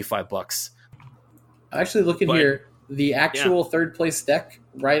for $25. Actually, looking here, the actual 3rd place deck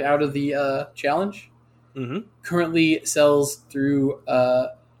right out of the challenge currently sells through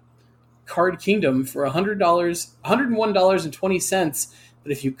Card Kingdom for $100, $101.20.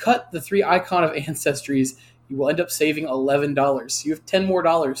 But if you cut the 3 Icon of Ancestries, you will end up saving $11. You have $10 more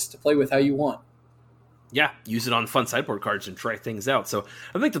to play with how you want. Yeah, use it on fun sideboard cards and try things out. So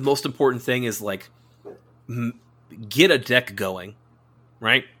I think the most important thing is, like, get a deck going,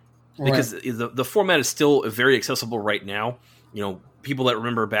 right? Because the format is still very accessible right now. People that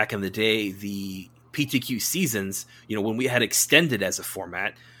remember back in the day, the PTQ seasons, when we had extended as a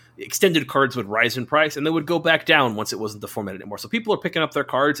format, extended cards would rise in price and they would go back down once it wasn't the format anymore. So people are picking up their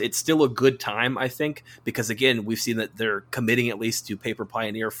cards. It's still a good time, I think, because, again, we've seen that they're committing at least to Paper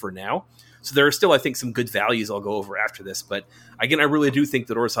Pioneer for now. So there are still, I think, some good values I'll go over after this. But, again, I really do think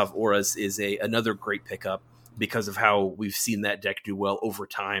that Orzhov Auras is another great pickup because of how we've seen that deck do well over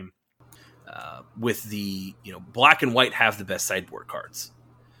time. With the, black and white have the best sideboard cards.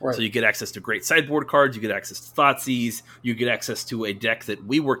 Right. So you get access to great sideboard cards, you get access to Thoughtseize, you get access to a deck that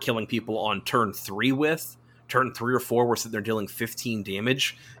we were killing people on turn 3 with. Turn 3 or 4, we're sitting there dealing 15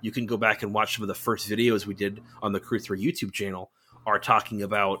 damage. You can go back and watch some of the first videos we did on the Crew 3 YouTube channel are covering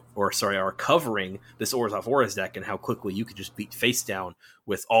this Orzhov Auras deck and how quickly you could just beat face down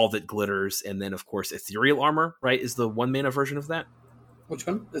with all that glitters. And then, of course, Ethereal Armor, right, is the 1-mana version of that. Which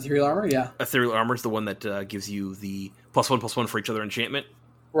one? Ethereal Armor? Yeah. Ethereal Armor is the one that gives you the +1/+1 for each other enchantment.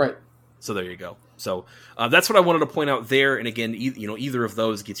 Right. So there you go. So that's what I wanted to point out there. And again, either of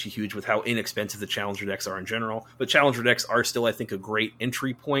those gets you huge with how inexpensive the Challenger decks are in general. But Challenger decks are still, I think, a great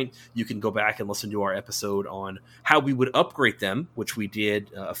entry point. You can go back and listen to our episode on how we would upgrade them, which we did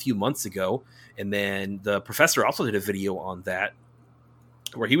a few months ago. And then the professor also did a video on that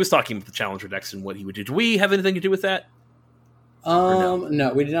where he was talking about the Challenger decks and what he would do. Do we have anything to do with that?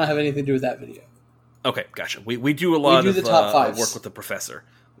 No, we did not have anything to do with that video. Okay, gotcha. We do a lot of the top fives. Work with the professor.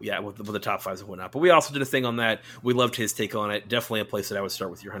 Yeah, with the top 5s and whatnot. But we also did a thing on that. We loved his take on it. Definitely a place that I would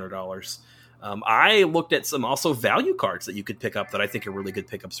start with your $100. I looked at some also value cards that you could pick up that I think are really good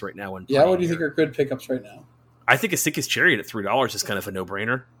pickups right now. What do you think are good pickups right now? I think Asika's Chariot at $3 is kind of a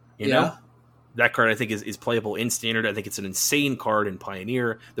no-brainer. You know? That card I think is playable in Standard. I think it's an insane card in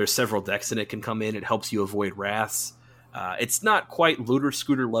Pioneer. There's several decks in it can come in. It helps you avoid Wraths. It's not quite Looter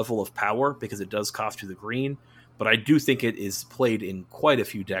Scooter level of power because it does cost you the green, but I do think it is played in quite a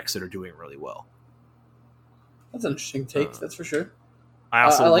few decks that are doing really well. That's an interesting take. That's for sure. I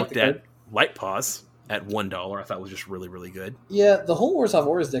also like looked the at card. Light Paws at $1. I thought was just really, really good. Yeah, the whole Wars of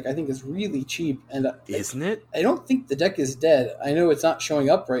Wars deck I think is really cheap, and Isn't it? I don't think the deck is dead. I know it's not showing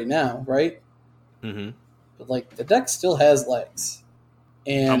up right now, right? Mm-hmm. But like the deck still has legs,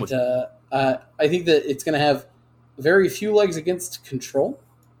 and I think that it's going to have very few legs against control.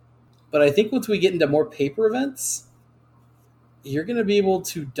 But I think once we get into more paper events, you're going to be able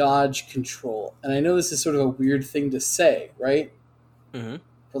to dodge control. And I know this is sort of a weird thing to say, right? Mm-hmm.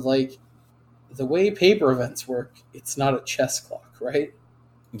 But like the way paper events work, it's not a chess clock, right?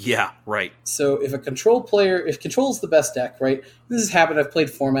 Yeah, right. So if control is the best deck, right? This has happened. I've played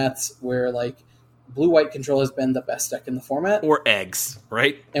formats where like blue-white control has been the best deck in the format. Or eggs,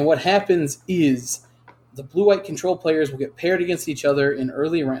 right? And what happens is the blue-white control players will get paired against each other in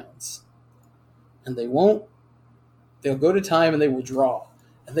early rounds. And they'll go to time and they will draw.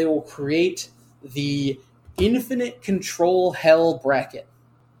 And they will create the infinite control hell bracket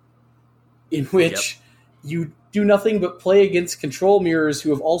in which you do nothing but play against control mirrors who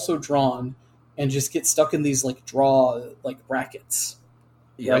have also drawn and just get stuck in these like draw like brackets.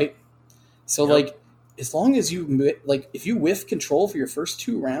 Yep. Right? So like as long as if you whiff control for your first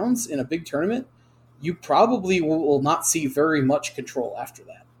 2 rounds in a big tournament, you probably will not see very much control after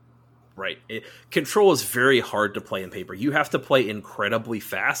that. Right. Control is very hard to play in paper. You have to play incredibly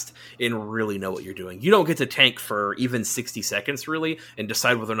fast and really know what you're doing. You don't get to tank for even 60 seconds, really, and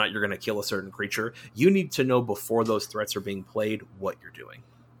decide whether or not you're going to kill a certain creature. You need to know before those threats are being played what you're doing.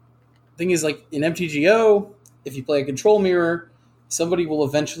 Thing is, like, in MTGO, if you play a control mirror, somebody will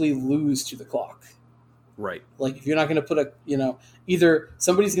eventually lose to the clock. Right. Like, if you're not going to put either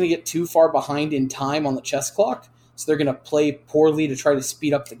somebody's going to get too far behind in time on the chess clock, so they're going to play poorly to try to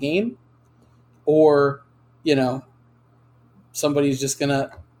speed up the game, or, somebody's just going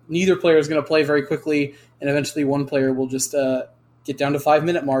to, neither player is going to play very quickly, and eventually one player will just get down to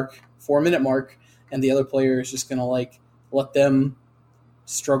 4-minute mark, and the other player is just going to, like, let them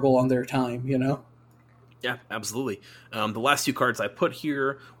struggle on their time, Yeah, absolutely. The last 2 cards I put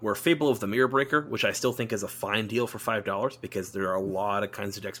here were Fable of the Mirror Breaker, which I still think is a fine deal for $5 because there are a lot of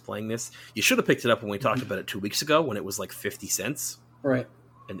kinds of decks playing this. You should have picked it up when we talked about it 2 weeks ago when it was like 50 cents. Right.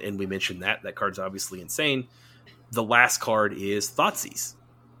 And we mentioned that. That card's obviously insane. The last card is Thoughtseize.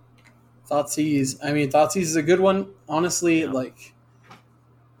 Thoughtseize is a good one. Honestly, like,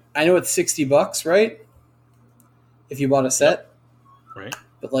 I know it's $60, right? If you bought a set. Yep. Right.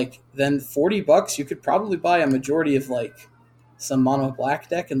 But like then $40, you could probably buy a majority of like some mono black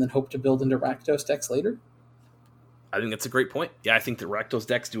deck and then hope to build into Rakdos decks later. I think that's a great point. Yeah, I think that Rakdos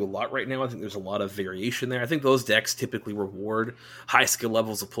decks do a lot right now. I think there's a lot of variation there. I think those decks typically reward high skill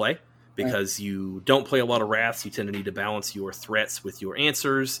levels of play because you don't play a lot of wraths. You tend to need to balance your threats with your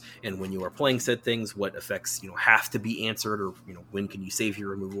answers. And when you are playing said things, what effects have to be answered, or when can you save your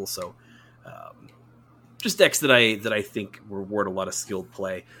removal? So just decks that I think reward a lot of skilled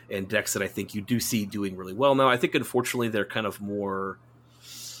play, and decks that I think you do see doing really well now. I think, unfortunately, they're kind of more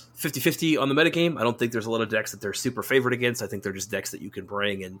 50-50 on the metagame. I don't think there's a lot of decks that they're super favored against. I think they're just decks that you can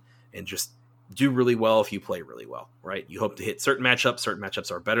bring and just do really well if you play really well, right? You hope to hit certain matchups. Certain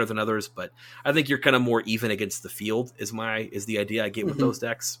matchups are better than others, but I think you're kind of more even against the field is the idea I get with those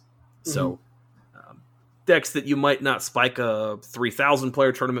decks. Mm-hmm. So decks that you might not spike a 3,000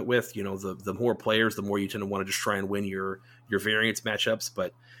 player tournament with, the more players, the more you tend to want to just try and win your variance matchups.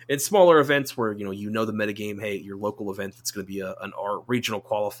 But in smaller events where, the metagame, hey, your local event that's going to be an regional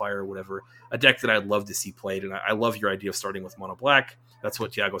qualifier or whatever, a deck that I'd love to see played. And I love your idea of starting with mono black. That's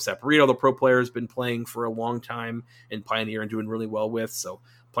what Thiago Saporito, the pro player, has been playing for a long time in Pioneer and doing really well with. So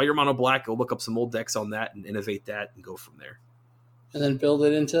play your mono black, go look up some old decks on that and innovate that and go from there. And then build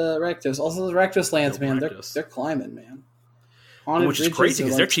it into Rakdos. Also, the Rakdos lands, man, they're climbing, man. Which is crazy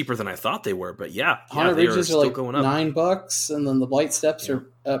because they're cheaper than I thought they were. But Haunted Ridges are like going up. $9, and then the Blight Steps are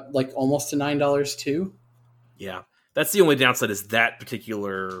like almost to $9 too. Yeah, that's the only downside is that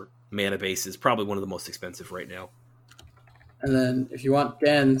particular mana base is probably one of the most expensive right now. And then if you want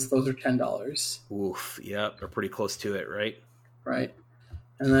Dens, those are $10. Oof, yeah, they're pretty close to it, right? Right.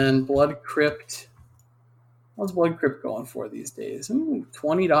 And then Blood Crypt. What's Blood Crypt going for these days? Ooh,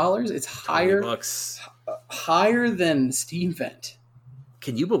 $20. It's higher than Steam Vent.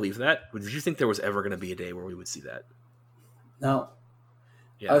 Can you believe that? Did you think there was ever going to be a day where we would see that? No.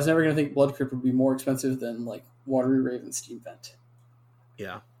 Yeah. I was never going to think Blood Crypt would be more expensive than like Watery Raven Steam Vent.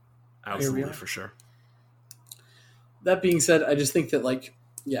 Yeah, absolutely, for sure. That being said, I just think that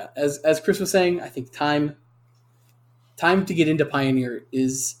as Chris was saying, I think time to get into Pioneer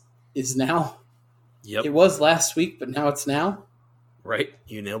is now. Yep. It was last week, but now it's now. Right.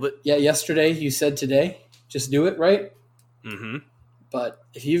 You nailed it. Yeah, yesterday you said today. just do it, right? Mm-hmm. But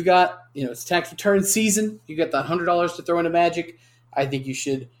if you've got, it's tax return season, you got that $100 to throw into Magic, I think you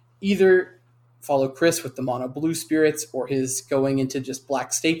should either follow Chris with the mono blue spirits or his going into just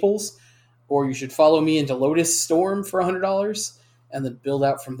black staples, or you should follow me into Lotus Storm for $100 and then build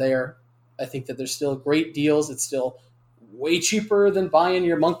out from there. I think that there's still great deals. It's still way cheaper than buying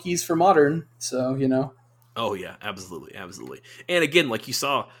your monkeys for Modern. So, Oh, yeah, absolutely. Absolutely. And again, like you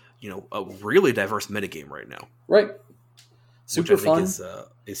saw, a really diverse metagame right now. Right. Super which I fun. think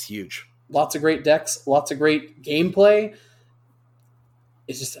is huge. Lots of great decks. Lots of great gameplay.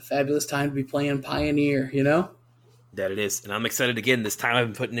 It's just a fabulous time to be playing Pioneer, That it is. And I'm excited again. This time I've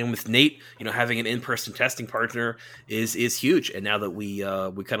been putting in with Nate, having an in-person testing partner is huge. And now that we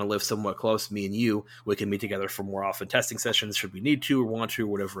kind of live somewhat close, me and you, we can meet together for more often testing sessions should we need to or want to,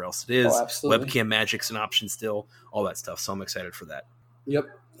 or whatever else it is. Oh, absolutely. Webcam Magic's an option still, all that stuff. So I'm excited for that. Yep.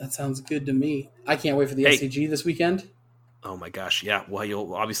 That sounds good to me. I can't wait for the Hey. SCG this weekend. Oh my gosh, yeah. Well,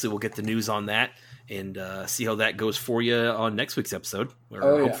 we'll get the news on that and see how that goes for you on next week's episode. Or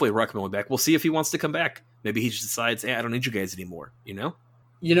hopefully Ruckman will be back. We'll see if he wants to come back. Maybe he just decides, I don't need you guys anymore. Maybe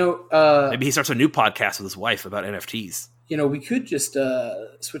he starts a new podcast with his wife about NFTs. We could just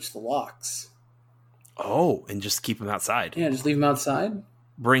switch the locks. Oh, and just keep him outside. Yeah, just leave him outside.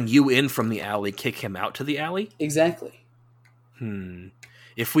 Bring you in from the alley, kick him out to the alley? Exactly.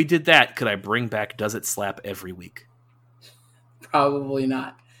 If we did that, could I bring back Does It Slap every week? Probably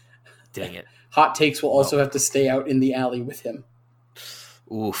not. Dang it. Hot Takes will also have to stay out in the alley with him.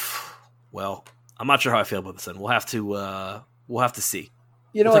 Oof. Well, I'm not sure how I feel about this then. We'll have to see.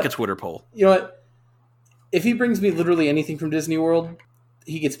 We'll take a Twitter poll. You know what? If he brings me literally anything from Disney World,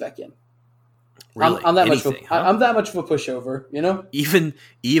 he gets back in. Really? I'm that Anything, I'm that much of a pushover, Even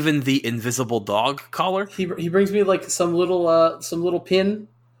the invisible dog collar? He brings me like some little pin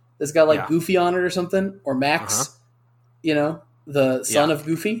that's got Goofy on it or something, or Max. The son of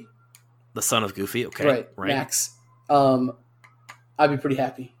Goofy. The son of Goofy, okay. Right. Max. I'd be pretty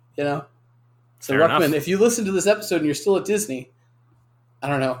happy, So Fair Ruckman, enough. if you listen to this episode and you're still at Disney, I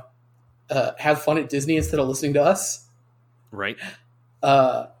don't know, have fun at Disney instead of listening to us. Right.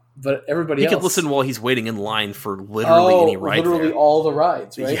 But everybody else, He could listen while he's waiting in line for literally any ride. Literally there. all the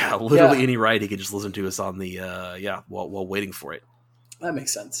rides, right? Yeah, literally any ride. He could just listen to us on the while waiting for it. That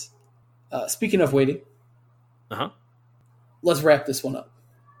makes sense. Speaking of waiting, Let's wrap this one up.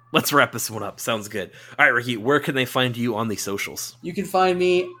 Let's wrap this one up. Sounds good. All right, Ricky, where can they find you on the socials? You can find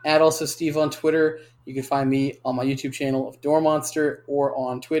me at Also Steve on Twitter. You can find me on my YouTube channel of Door Monster or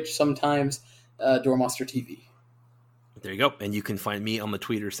on Twitch sometimes, Door Monster TV. There you go. And you can find me on the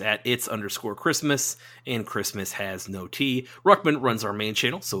tweeters at its_Christmas, and Christmas has no T. Ruckman runs our main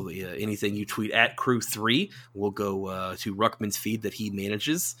channel, so anything you tweet at Crew3 will go to Ruckman's feed that he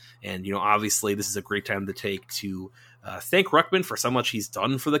manages. And, obviously this is a great time to take to thank Ruckman for so much he's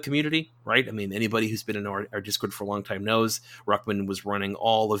done for the community, right? I mean, anybody who's been in our Discord for a long time knows Ruckman was running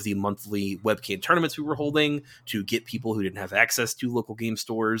all of the monthly webcam tournaments we were holding to get people who didn't have access to local game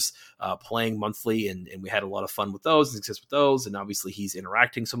stores playing monthly, and we had a lot of fun with those and success with those. And obviously he's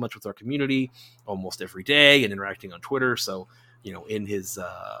interacting so much with our community almost every day and interacting on Twitter. So, in his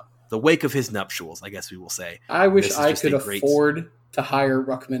the wake of his nuptials, I guess we will say. I wish I could afford to hire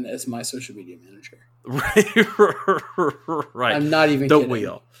Ruckman as my social media manager. Right. I'm not even Don't kidding.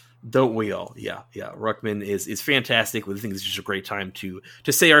 we all? Yeah. Ruckman is fantastic. We think it's just a great time to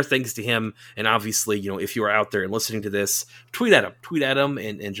say our thanks to him. And obviously, if you are out there and listening to this, tweet at him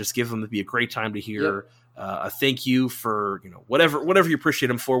and just give him, it'd be a great time to hear a thank you for, whatever you appreciate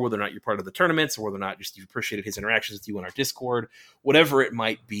him for, whether or not you're part of the tournaments or whether or not just you appreciated his interactions with you on our Discord, whatever it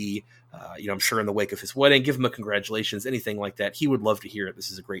might be. I'm sure in the wake of his wedding, give him a congratulations, anything like that. He would love to hear it. This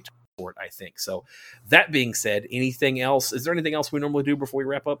is a great time for it, I think. So that being said, anything else? Is there anything else we normally do before we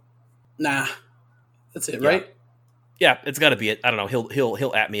wrap up? Nah, that's it, right? Yeah, it's got to be it. I don't know.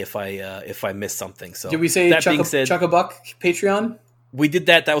 He'll at me if I miss something. So did we say that Chuck being said, a buck Patreon? We did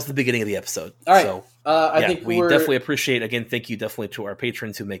that. That was the beginning of the episode. All right. So, I think we definitely appreciate, again, thank you definitely to our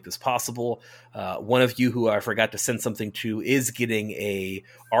patrons who make this possible. One of you who I forgot to send something to is getting a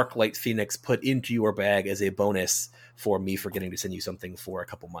Arclight Phoenix put into your bag as a bonus for me forgetting to send you something for a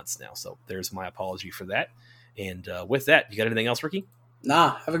couple months now. So there's my apology for that. And with that, you got anything else, Ricky?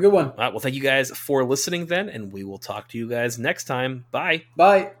 Nah, have a good one. All right. Well, thank you guys for listening then, and we will talk to you guys next time. Bye.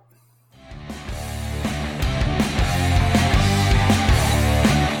 Bye.